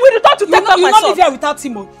 I will return to take my son. You will not live here without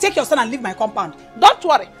Timo. Take your son and leave my compound. Don't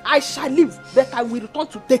worry. I shall leave, but I will return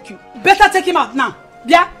to take you. Better take him out now.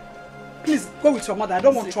 Yeah? Please, go with your mother. I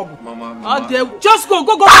don't want trouble. Mama. Just go.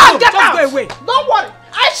 Go. Get Just out. go away. Don't worry.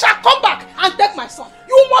 I shall come back and take my son.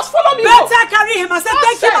 You must follow me. Better carry him. I said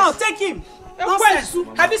take him out. Take him. Nonsense.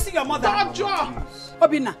 Have you seen your mother?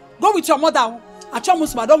 Obina, go with your mother. I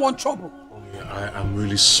don't want trouble. I'm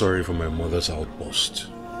really sorry for my mother's outburst.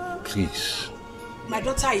 Please. My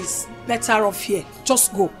daughter is better off here.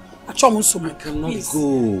 Just go. I cannot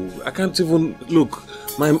go. I can't even look.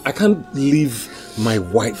 I can't leave my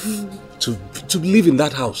wife to live in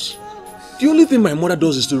that house. The only thing my mother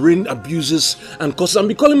does is to rain abuses and curses and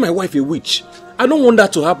be calling my wife a witch. I don't want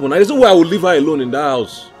that to happen. There's no way I will leave her alone in that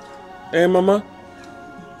house. Eh, Mama?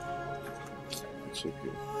 It's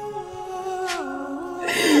okay.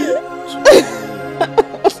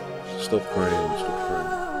 Stop crying. Stop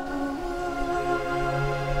crying.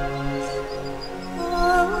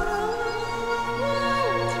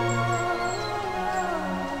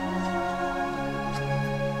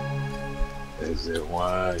 Is it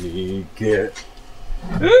why he get?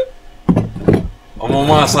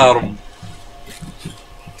 Mama Sarum.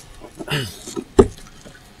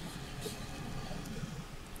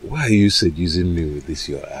 Why are you seducing me with this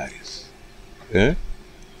your eyes? Eh?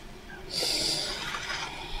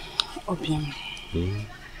 Obiam.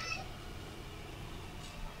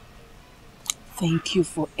 Thank you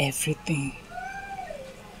for everything.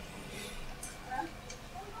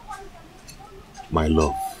 My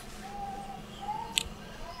love,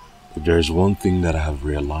 if there is one thing that I have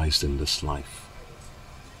realized in this life,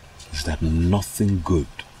 is that nothing good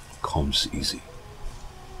comes easy.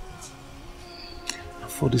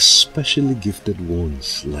 And for the specially gifted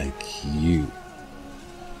ones like you,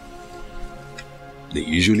 they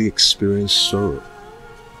usually experience sorrow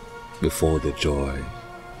before the joy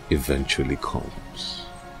eventually comes.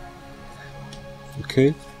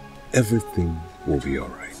 Okay? Everything will be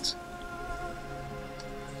alright.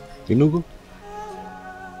 Inugo?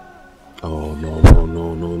 Oh,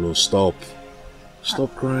 no, stop.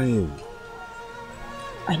 Stop crying.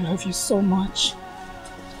 I love you so much.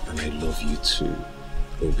 And I love you too,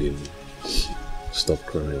 Obin. Stop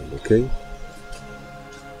crying, okay?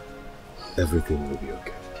 Everything will be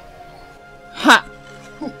okay. Ha!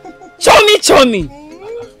 Show me Chomi?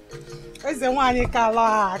 Where's the one you call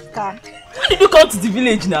Aka? How did you come to the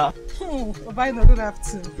village now? Obaino, good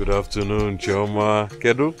afternoon. Good afternoon, Chioma.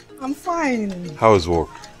 Kedu? I'm fine. How's work?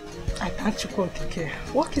 I thank you, Kokike.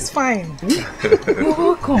 Work is fine. You're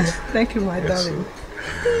welcome. Thank you, my darling.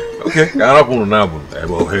 Okay,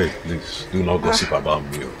 hey, please do not gossip about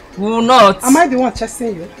me. We will not. Am I the one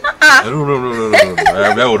chasing you? No.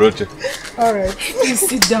 I will check. All right. Please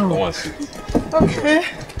sit down. I want to sit. Okay.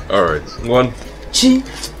 All right, one. Chi,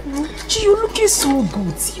 you're looking so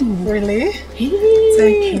good. Really? Hey.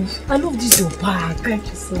 Thank you. I love this your bag. Thank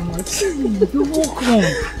you so much. You're welcome.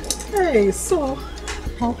 Hey, so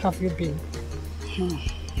how have you been?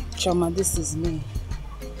 Choma, this is me.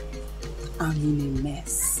 I'm in a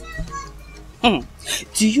mess.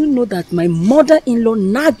 Do you know that my mother-in-law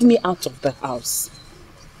nagged me out of the house?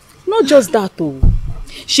 Not just that though.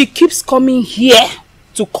 She keeps coming here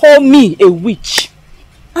to call me a witch.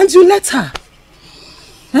 And you let her?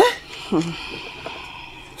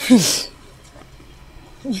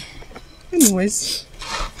 Anyways,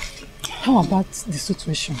 how about the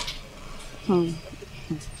situation?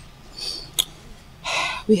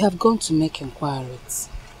 We have gone to make inquiries.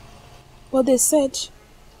 But they said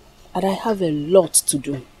that I have a lot to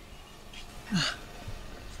do.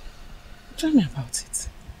 Tell me about it.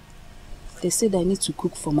 They said I need to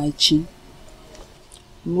cook for my chin,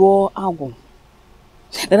 raw agwo.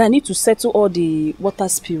 That I need to settle all the water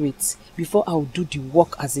spirits before I will do the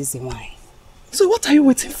work as is in wine. So what are you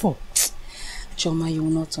waiting for? Choma, you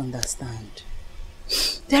will not understand.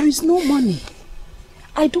 There is no money.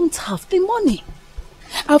 I don't have the money.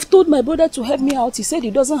 I've told my brother to help me out. He said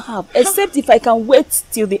he doesn't have, except if I can wait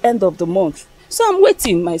till the end of the month. So I'm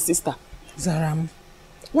waiting, my sister. Zaram,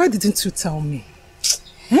 why didn't you tell me?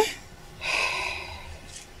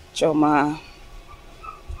 Choma,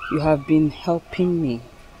 you have been helping me.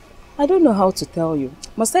 I don't know how to tell you.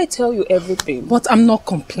 Must I tell you everything? But I'm not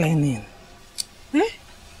complaining.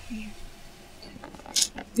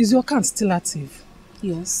 Is your account still active?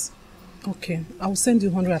 Yes. Okay, I will send you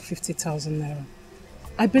 150,000 naira.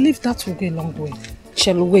 I believe that will go a long way.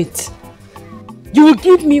 Shall wait. You will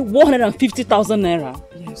give me 150,000 naira?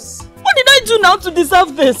 Yes. What did I do now to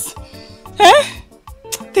deserve this?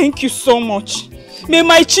 Thank you so much. May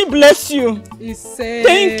my chi bless you.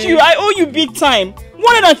 Thank you. I owe you big time.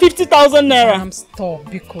 150,000 naira. Stop,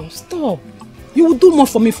 Biko. Stop. You will do more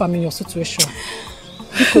for me if I'm in your situation.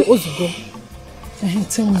 Biko, Ozugo.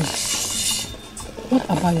 Tell me, what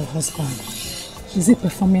about your husband? Is he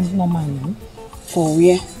performing normally? For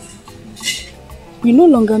where? We no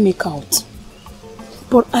longer make out.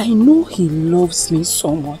 But I know he loves me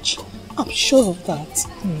so much. I'm sure of that.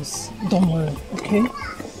 Yes. Don't worry, okay?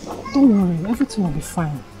 Don't worry, everything will be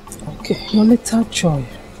fine. Okay. Your little joy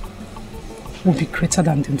will be greater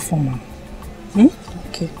than the informer.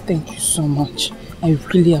 Okay, thank you so much. I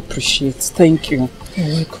really appreciate it. Thank you. You're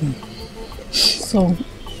welcome. So,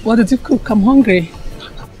 what did you cook? I'm hungry.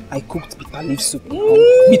 I cooked bitter leaf soup.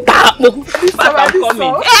 Bitter apple. I'm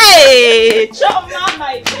coming. Hey! Choma,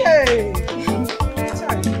 my Hey!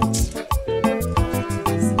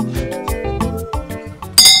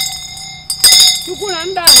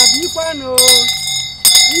 Tukunanda na bikwano.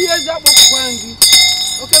 Iye jabo kwangi.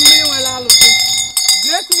 Okay, mmiri nwere alụsị.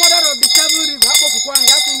 Great mother of the seven rivers akpọkụ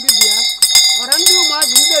kwangi asị ndị bịa. Ọra ndị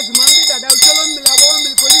ụmụazụ ndị ejima ndị dada uchelo mmiri agbọrọ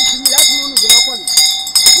mmiri polisi mmiri asị n'unu bịa ọkwa nụ.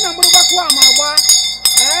 Asị na mgbụrụ gbakwa ama agba.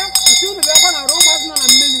 Asị unu bịa ọkwa na arụ ụmụazụ nọ na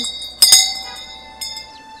mmiri.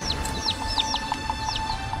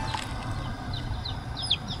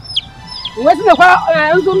 Wesi na kwa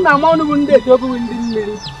nzu nna ama ọnụ bụ ndị eji obi ndị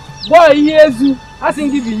mmiri. Boy ihe ezu asị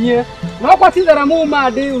ndị binye. Na ọkwa tizara m ụmụ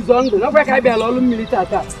adị ụzọ ndụ. Na ọkwa ka bịala ọlụ mmiri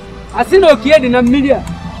tata. Asị na okie dị na mmiri a.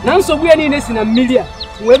 Na nsogbu ya niile si na mmiri a.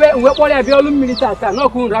 Mwe kpọrọ ya bịa ọlụ mmiri tata. Na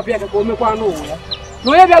ọkụ nrapụ ya ka o mekwa n'ụwa ya.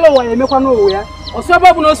 Na onye bịala ụwa ya emekwa n'ụwa ya. Ọsọ ebe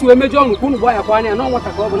ọ bụ na o si wee mejọ ọnụ ka unu gbaa ya kwa anya na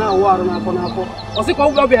ọnwata ka ọ bụ na-awụ arụ n'afọ n'afọ. Ọsị ka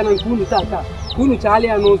ọ bịa na nke unu tata. Ka unu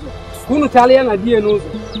chaalịa ya n'ụzọ. Ka unu chaalịa ya na di ya n'ụzọ.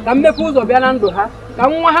 Ka mmepe ụzọ bịa na ndụ ha. Ka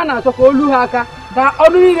nwa ha na-achọ ka olu ha aka. Ka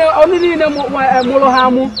ọnụ niile mụrụ ha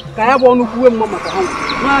amụ ka ya bụ ọnụ kwuwe mma maka ha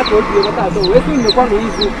na ka o ji eweta atọ wee sị mmekwa na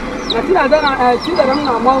izu na Chidera m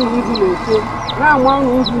na-ama ụnụ izu na-eche na-ama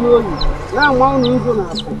ụnụ izu n'oyi na-ama ụnụ izu na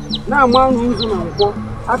afọ na-ama ụnụ izu na nkwọ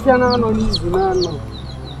afịa na-anọ n'izu na-anọ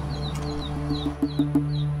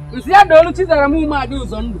nsị ya doolu Chidera m ume adị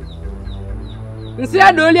ụzọ ndụ nsị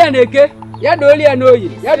ya doolu ya na eke ya doolu ya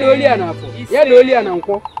n'oyi ya doolu ya na afọ ya doolu ya na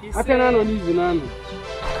nkwọ afịa na-anọ n'izu na-anọ.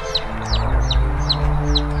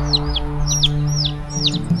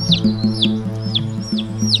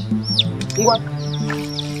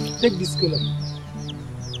 Take this color.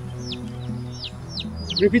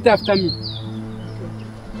 Repeat after me.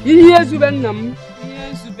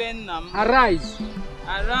 Arise.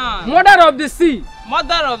 Arise. Mother of the sea.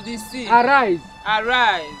 Mother of the sea. Arise.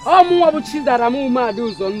 Arise. I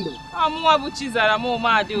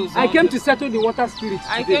came to settle the water spirit today.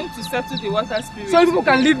 I came to settle the water spirit. So people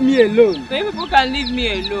can leave me alone. So people can leave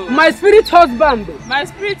me alone. My spirit husband. My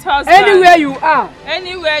spirit husband. Anywhere you are.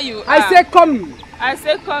 Anywhere you are. I say come. I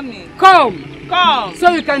say come. Come. Come. So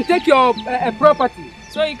you can take your property.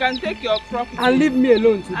 So you can take your property. And leave me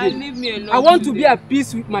alone today. And leave me alone. I want to be at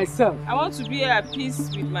peace with myself. I want to be at peace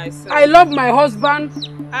with myself. I love my husband.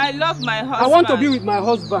 I love my husband. I want to be with my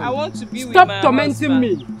husband. I want to be with my husband. Stop tormenting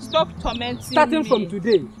me. Stop tormenting me. Starting from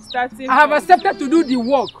today. I have accepted to do the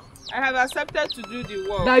work. I have accepted to do the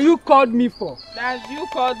work. That you called me for. That you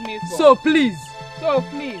called me for. So please.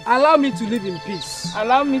 Allow me to live in peace.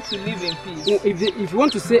 Allow me to live in peace. If you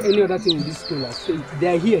want to say any other thing in this scholar, say it. They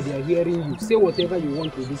are here, they are hearing you. Say whatever you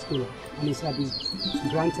want to this scholar, and it shall be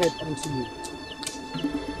granted unto you.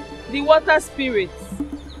 The water spirits,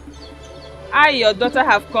 I, your daughter,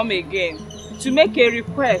 have come again to make a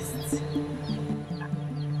request.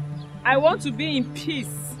 I want to be in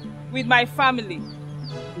peace with my family.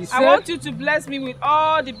 I want you to bless me with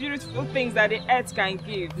all the beautiful things that the earth can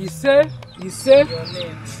give. You say,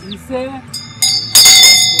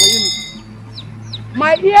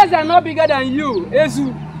 my ears are not bigger than you,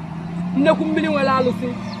 Ezu.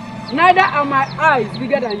 Neither are my eyes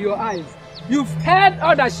bigger than your eyes. You've heard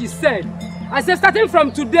all that she said. I said, starting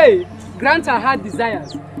from today, grant her heart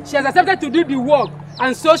desires. She has accepted to do the work,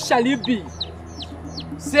 and so shall it be.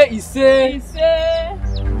 Say.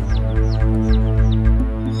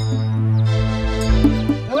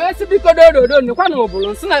 Biko do no kwano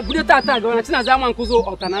obolo nsina bude tata ga na chinaza nwa nkuzo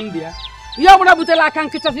otanandia ya bụla butela aka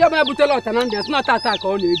nkịcha ya bụla butela otanandia sina tata ka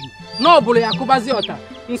ọ na-ebu na obolo yakubazi ota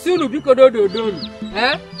nsi unu biko do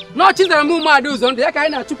no chizara mu ma aduzo ndị ya ka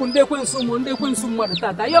anyị na-achụpụ ndị ekwensu mmadụ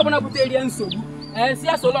tata ya bụla butelia nsogbu si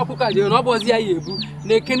ya solo ọkụka dị na ọbọzi ya ebu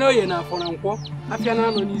na ekene oye na afọ na nkwọ afịa na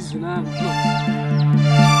anọ n'izu na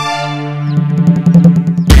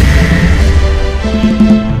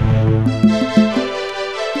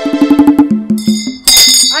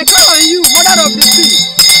I call on you, mother of the sea,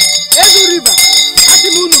 Ezu River.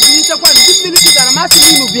 Asimunu bilichakwa ndimini chizara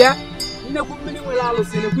masimunu bia. Inakumini wela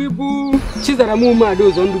losene kuibu chizara muuma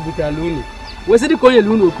adozo ndu butaluni. Wesedi konye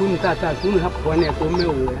lunu okunu tata kunu hapo kwane ya kome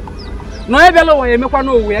uwe. No ebelo wa yemekwa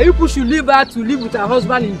no uwe. You should leave her to live with her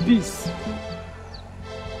husband in peace.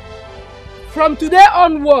 From today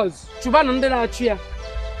onwards, chubana ndela achia.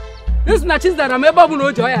 This na chizara mebabu no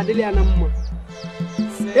ojo ya adili anamma.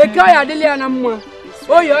 Eka ya adili anamma.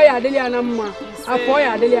 Oyo ya adili anamma. Afọ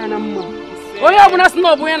ya adili anamma. Oyo ọbụna sị na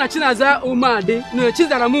ọ bụ ya na Chinaza Umadi na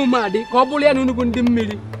Chizara m Umadi ka ọ bụrụ ya na unu bụ ndị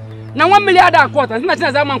mmiri. Na nwa mmiri ada akwọta sị na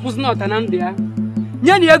Chinaza ma nkwụsị n'ọta na ndị ya.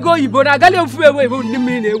 Nye na ego oyibo na agali ofu ewe ebe ndị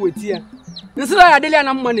mmiri na-eweta ya. Nsị ya adili ya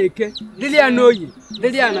na mma na eke, dili ya na oyi,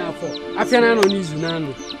 dili ya na afọ, afịa na anọ n'izu na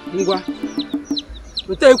anọ. Ngwa.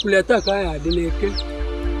 Ote ekwuleta ka ya adị na eke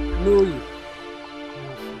na oyi.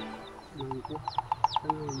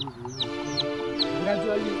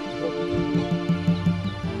 Gradually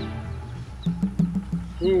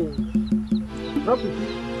drop it.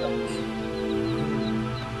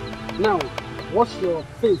 Now, wash your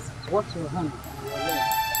face, wash your hands.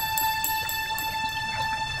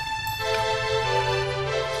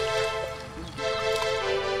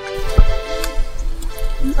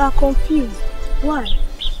 You are confused. Why?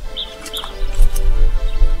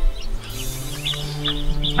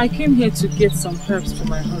 I came here to get some herbs for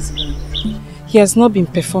my husband. He has not been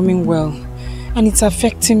performing well, and it's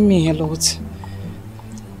affecting me a lot.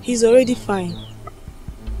 He's already fine.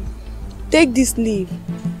 Take this leaf.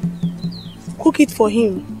 Cook it for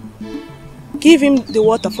him. Give him the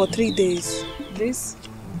water for 3 days. This?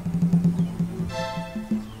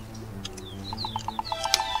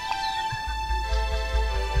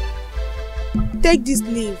 Take this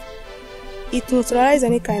leaf. It neutralizes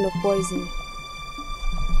any kind of poison.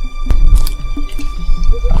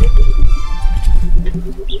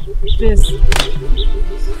 This.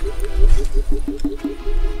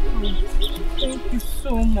 Thank you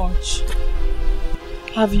so much.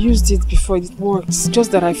 I've used it before, it works,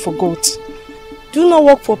 just that I forgot. Do not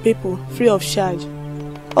work for people free of charge.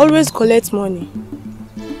 Always collect money.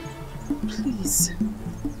 Please,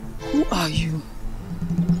 who are you?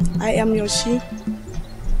 I am Yoshi.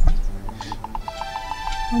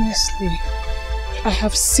 Honestly, I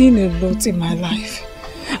have seen a lot in my life.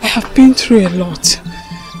 I have been through a lot.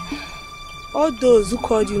 All those who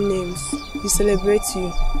called you names, we celebrate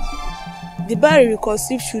you. The Bari will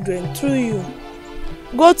conceive children through you.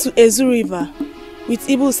 Go to Ezu River with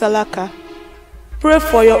Ibu Salaka. Pray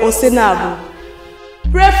for your Osenabu.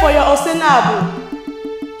 Pray for your Osenabu.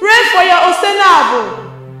 Pray for your Osenabu.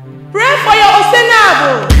 Pray for your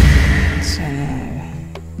Osenabu.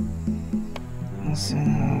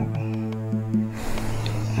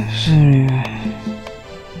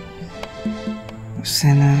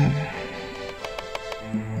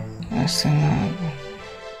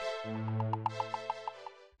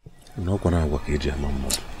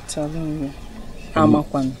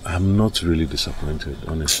 I'm not really disappointed,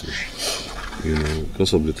 honestly. You know,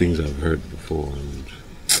 because of the things I've heard before, and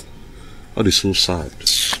that is so sad.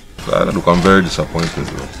 Look, I'm very disappointed,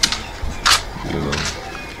 though. You know.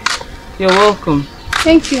 You're welcome.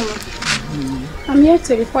 Thank you, Ma. I'm here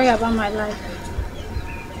to inquire about my life.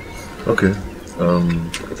 Okay.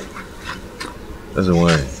 That's a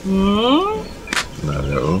wine. No.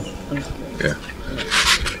 Yeah.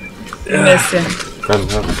 Listen.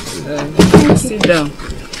 Sit down.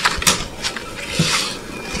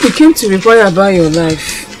 We came to inquire about your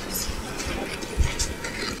life.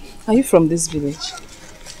 Are you from this village?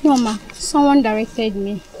 No, Ma. Someone directed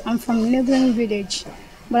me. I'm from a neighboring village,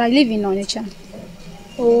 but I live in Onitsha.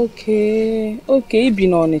 Okay. Okay, you've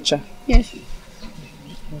been on Onitsha? Yes.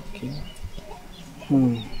 Okay.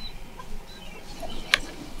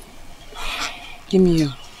 Give me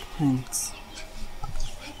your hands.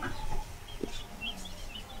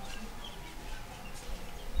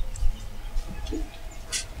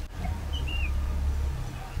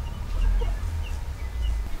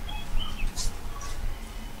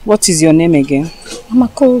 What is your name again?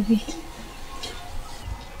 Makobi.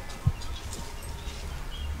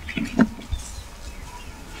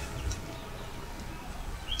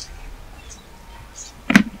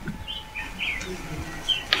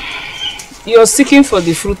 You are seeking for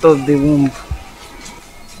the fruit of the womb.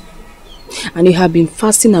 And you have been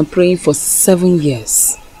fasting and praying for 7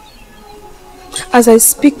 years. As I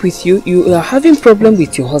speak with you, you are having problem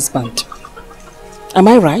with your husband. Am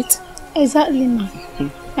I right? Exactly, Ma.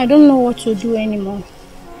 I don't know what to do anymore.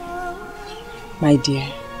 My dear,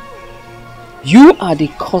 you are the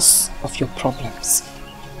cause of your problems.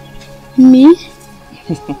 Me?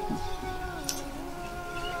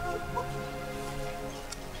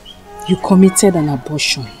 You committed an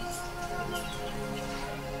abortion.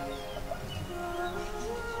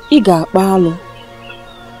 Iga Balo.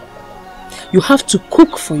 You have to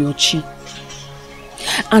cook for your chi.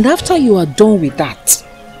 And after you are done with that,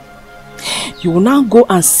 you will now go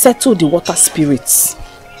and settle the water spirits.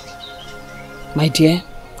 My dear,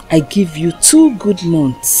 I give you 2 good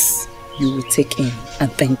months. You will take in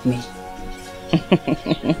and thank me.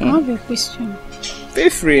 I have a question. Be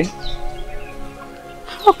free.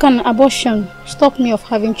 How can abortion stop me of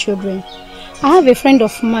having children? I have a friend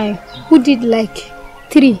of mine who did like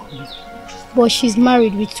 3, but she's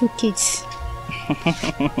married with 2 kids.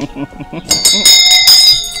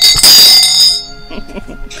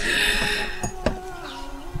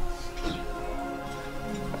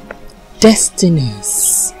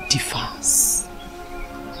 Destinies differs.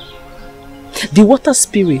 The water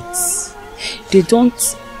spirits, they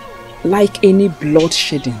don't like any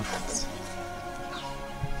bloodshedding.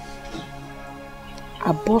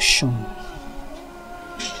 Abortion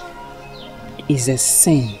is a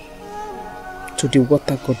sin to the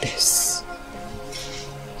water goddess.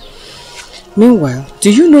 Meanwhile,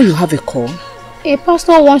 do you know you have a call? A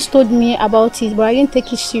pastor once told me about it, but I didn't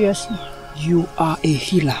take it seriously. You are a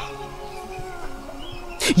healer.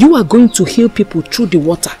 You are going to heal people through the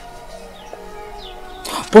water.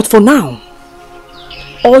 But for now,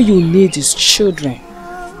 all you need is children.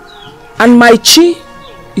 And my chi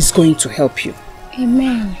is going to help you.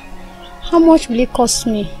 Amen. How much will it cost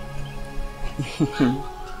me?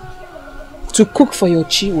 To cook for your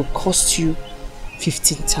chi will cost you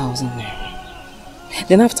 15,000 naira.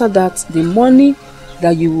 Then after that, the money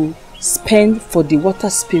that you will spend for the water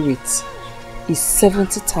spirits is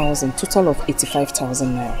 70,000, total of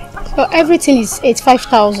 85,000 naira. So everything is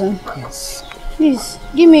 85,000? Yes. Please,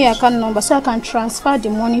 give me your account number so I can transfer the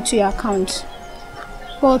money to your account.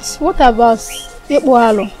 But what about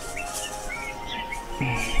Ekboalo?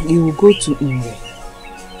 You will go to Inwe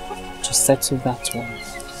to settle that one.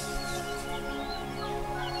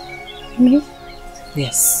 Me?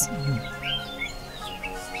 Yes, you.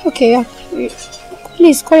 Okay, yeah.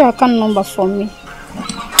 Please call your account number for me.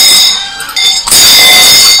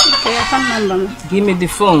 Okay, account number. Give me the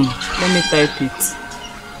phone. Let me type it.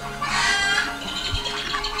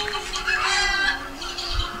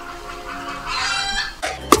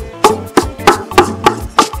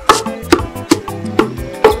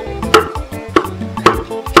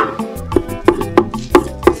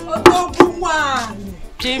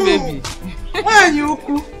 Baby.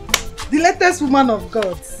 The latest woman of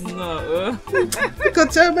God. No.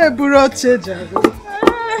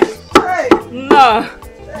 No.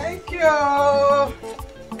 Thank you.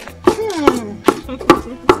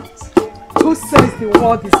 Who says the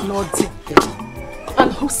world is not deep?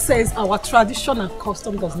 And who says our tradition and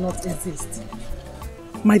custom does not exist?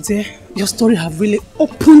 My dear, your story have really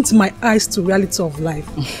opened my eyes to reality of life.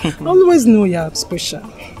 I always know you are special.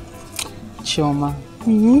 Chioma,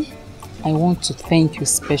 I want to thank you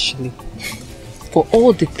specially for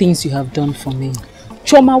all the things you have done for me.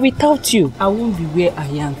 Chioma, without you, I won't be where I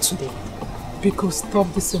am today. Because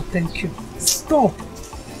stop this, your thank you. Stop.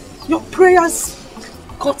 Your prayers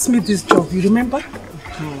got me this job, you remember?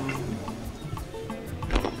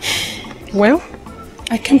 Well,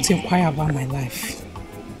 I came to inquire about my life.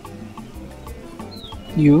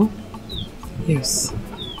 You? Yes.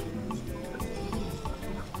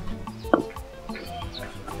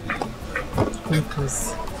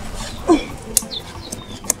 Please.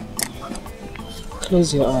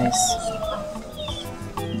 Close your eyes.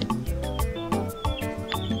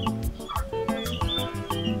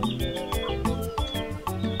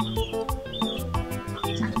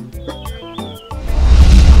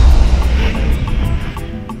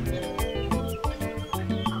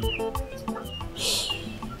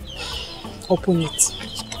 Open it.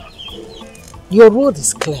 Your road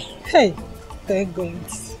is clear. Hey, thank God.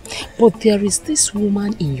 But there is this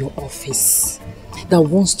woman in your office that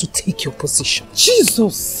wants to take your position.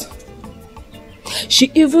 Jesus!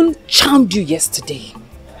 She even charmed you yesterday.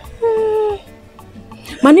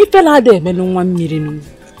 Man, if fell out there, men one million.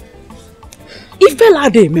 If fell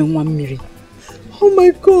out there, men 1 million. Oh my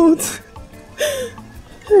God!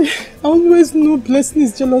 I always know Blessing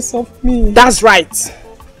is jealous of me. That's right.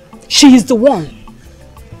 She is the one.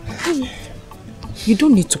 You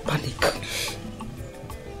don't need to panic.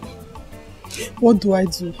 What do I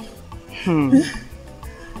do?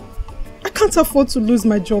 I can't afford to lose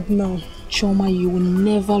my job now. Chioma, you will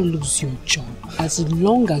never lose your job as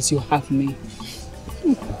long as you have me.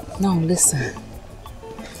 Now listen.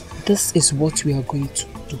 This is what we are going to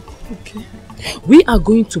do. Okay. We are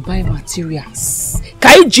going to buy materials.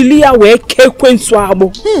 Let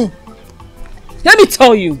me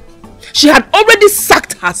tell you. She had already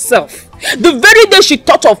sacked herself the very day she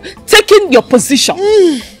thought of taking your position.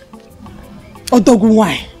 Odogu,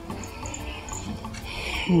 why?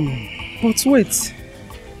 But wait,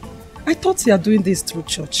 I thought you are doing this through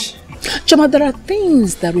church. Chama, there are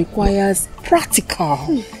things that requires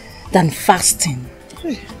practical than fasting.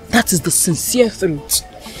 That is the sincere truth.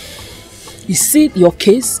 You see, your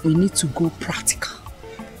case, we need to go practical.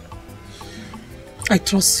 I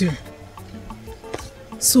trust you.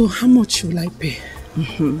 So how much will I pay?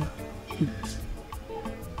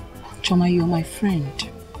 Choma, you're my friend.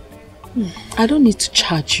 I don't need to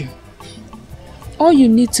charge you. All you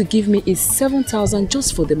need to give me is 7,000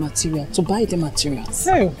 just for the material, to buy the materials.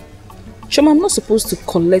 Oh. Choma, I'm not supposed to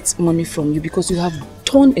collect money from you because you have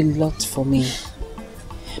done a lot for me.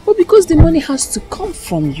 But because the money has to come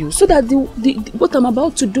from you so that what I'm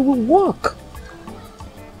about to do will work.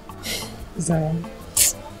 Zara,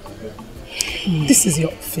 this is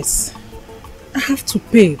your office. I have to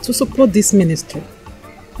pay to support this ministry.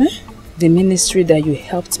 The ministry that you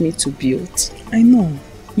helped me to build. I know.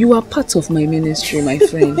 You are part of my ministry, my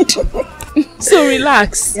friend. So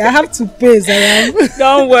relax. Yeah, I have to pay, Zara.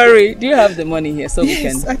 Don't worry. Do you have the money here so we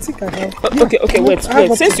can? I think I have. Okay, wait.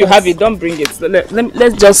 Since you have it, don't bring it.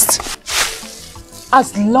 Let's just...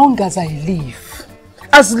 As long as I live,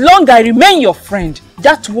 as long as I remain your friend,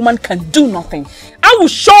 that woman can do nothing. I will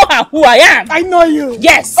show her who I am. I know you.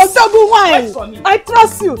 Yes. Odogu, why? I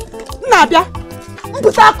trust you. Nabia.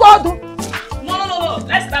 No.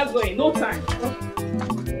 Let's start going. No time.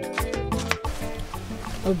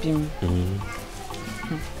 Obim.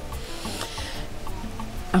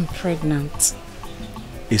 I'm pregnant.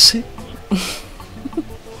 Is it?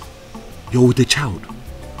 You're with a child.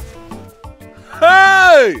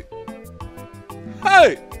 Hey!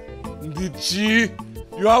 Hey! Ndichi,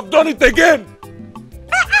 you have done it again!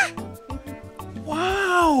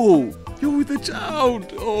 Wow! You're with a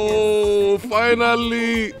child! Oh,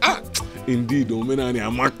 finally! Indeed, Omenani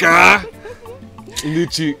Amaka!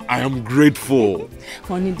 Ndichi, I am grateful.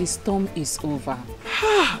 Honey, the storm is over.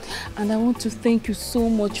 And I want to thank you so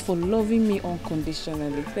much for loving me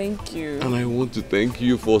unconditionally. Thank you. And I want to thank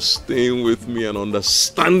you for staying with me and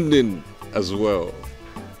understanding as well.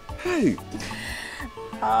 Hey!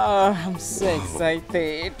 I'm so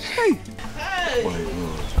excited. Hey! My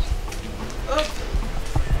God.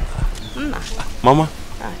 Mama?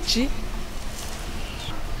 Chi,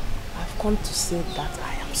 I've come to say that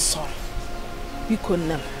I am sorry.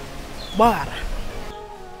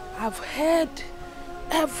 I've heard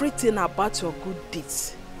everything about your good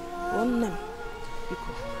deeds. I've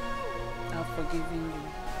forgiven you.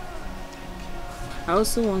 I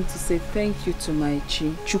also want to say thank you to my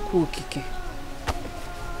Chi, Chukwu Okike.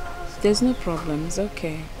 There's no problem, it's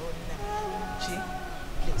okay. Chi,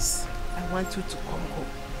 please, I want you to come home.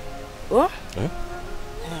 Oh? Eh?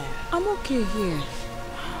 I'm okay here.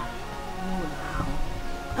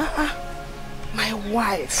 My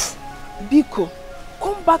wife, Biko,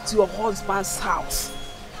 come back to your husband's house.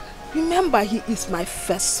 Remember, he is my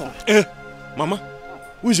first son. Mama,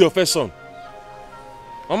 who is your first son?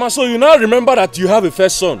 Mama, so you now remember that you have a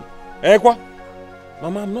first son? Kwa?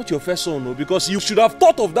 Mama, I'm not your first son, no, because you should have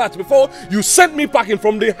thought of that before you sent me packing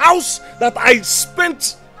from the house that I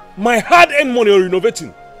spent my hard-earned money on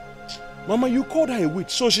renovating. Mama, you called her a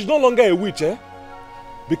witch, so she's no longer a witch, eh?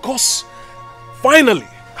 Because finally,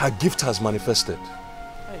 her gift has manifested.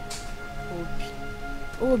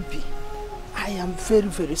 Obi, I am very,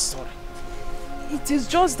 very sorry. It is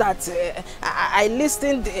just that I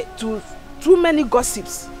listened to too many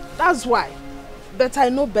gossips. That's why. But I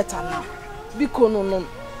know better now. Because no.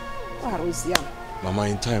 Mama,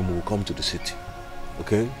 in time we will come to the city.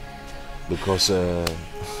 Okay? Because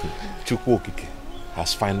Chukwu Okike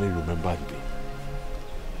has finally remembered me.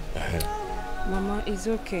 Mama, it's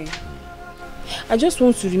okay. I just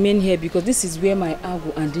want to remain here because this is where my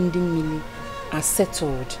Agu and Dindin Mili are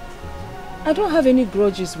settled. I don't have any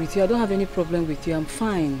grudges with you. I don't have any problem with you. I'm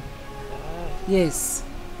fine. Yes.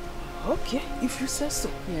 Okay, if you say so.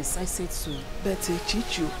 Yes, I said so. But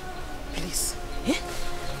Chichu, please,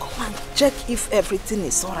 come and check if everything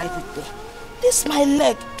is alright with me. This my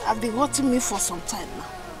leg has been hurting me for some time now.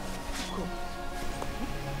 Go.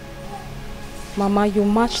 Mama, you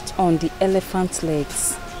marched on the elephant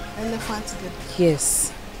legs. Elephant legs?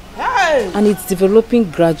 Yes. Hey! And it's developing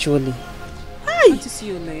gradually. Hey! Want to see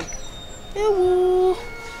your leg? Ewo,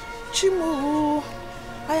 Chimo,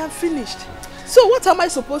 I am finished. So what am I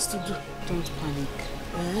supposed to do? Don't panic.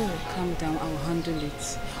 Calm down, I'll handle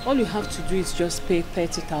it. All you have to do is just pay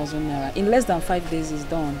 30,000 naira. In less than 5 days, it's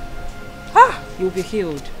done. You'll be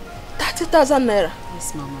healed. 30,000 naira?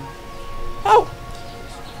 Yes, Mama. Oh!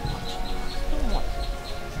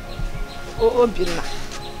 Oh, Obina,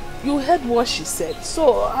 you heard what she said.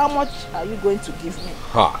 So how much are you going to give me?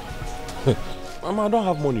 Mama, I don't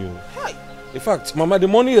have money. Hi. In fact, Mama, the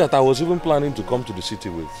money that I was even planning to come to the city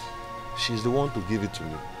with, she's the one to give it to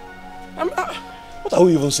me. What are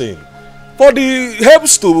we even saying? For the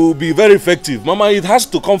herbs to be very effective, Mama, it has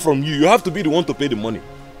to come from you. You have to be the one to pay the money.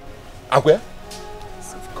 Akwe?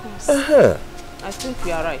 Yes, of course. I think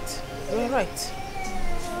we are right. You're right.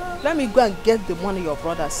 Let me go and get the money your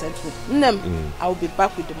brother sent me. I will be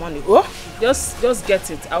back with the money. Oh? Just get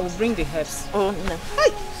it. I will bring the herbs. Oh, no.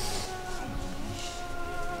 Hi.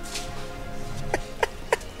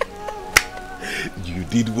 You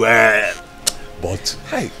did well. But,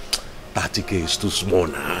 hey, 30k is too small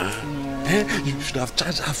now. You should have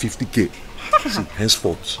charged her 50k. See,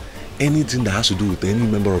 henceforth, anything that has to do with any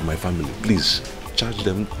member of my family, please charge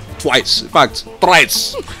them twice. In fact,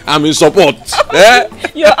 thrice. I'm in support.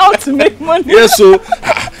 You're out to make money. Yes, so,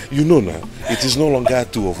 you know now, it is no longer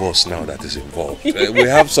two of us now that is involved. We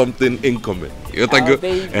have something in common. You think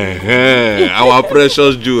our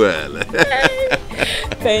precious jewel.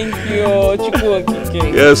 Thank you, Chukwu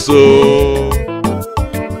Okike. Yes, so.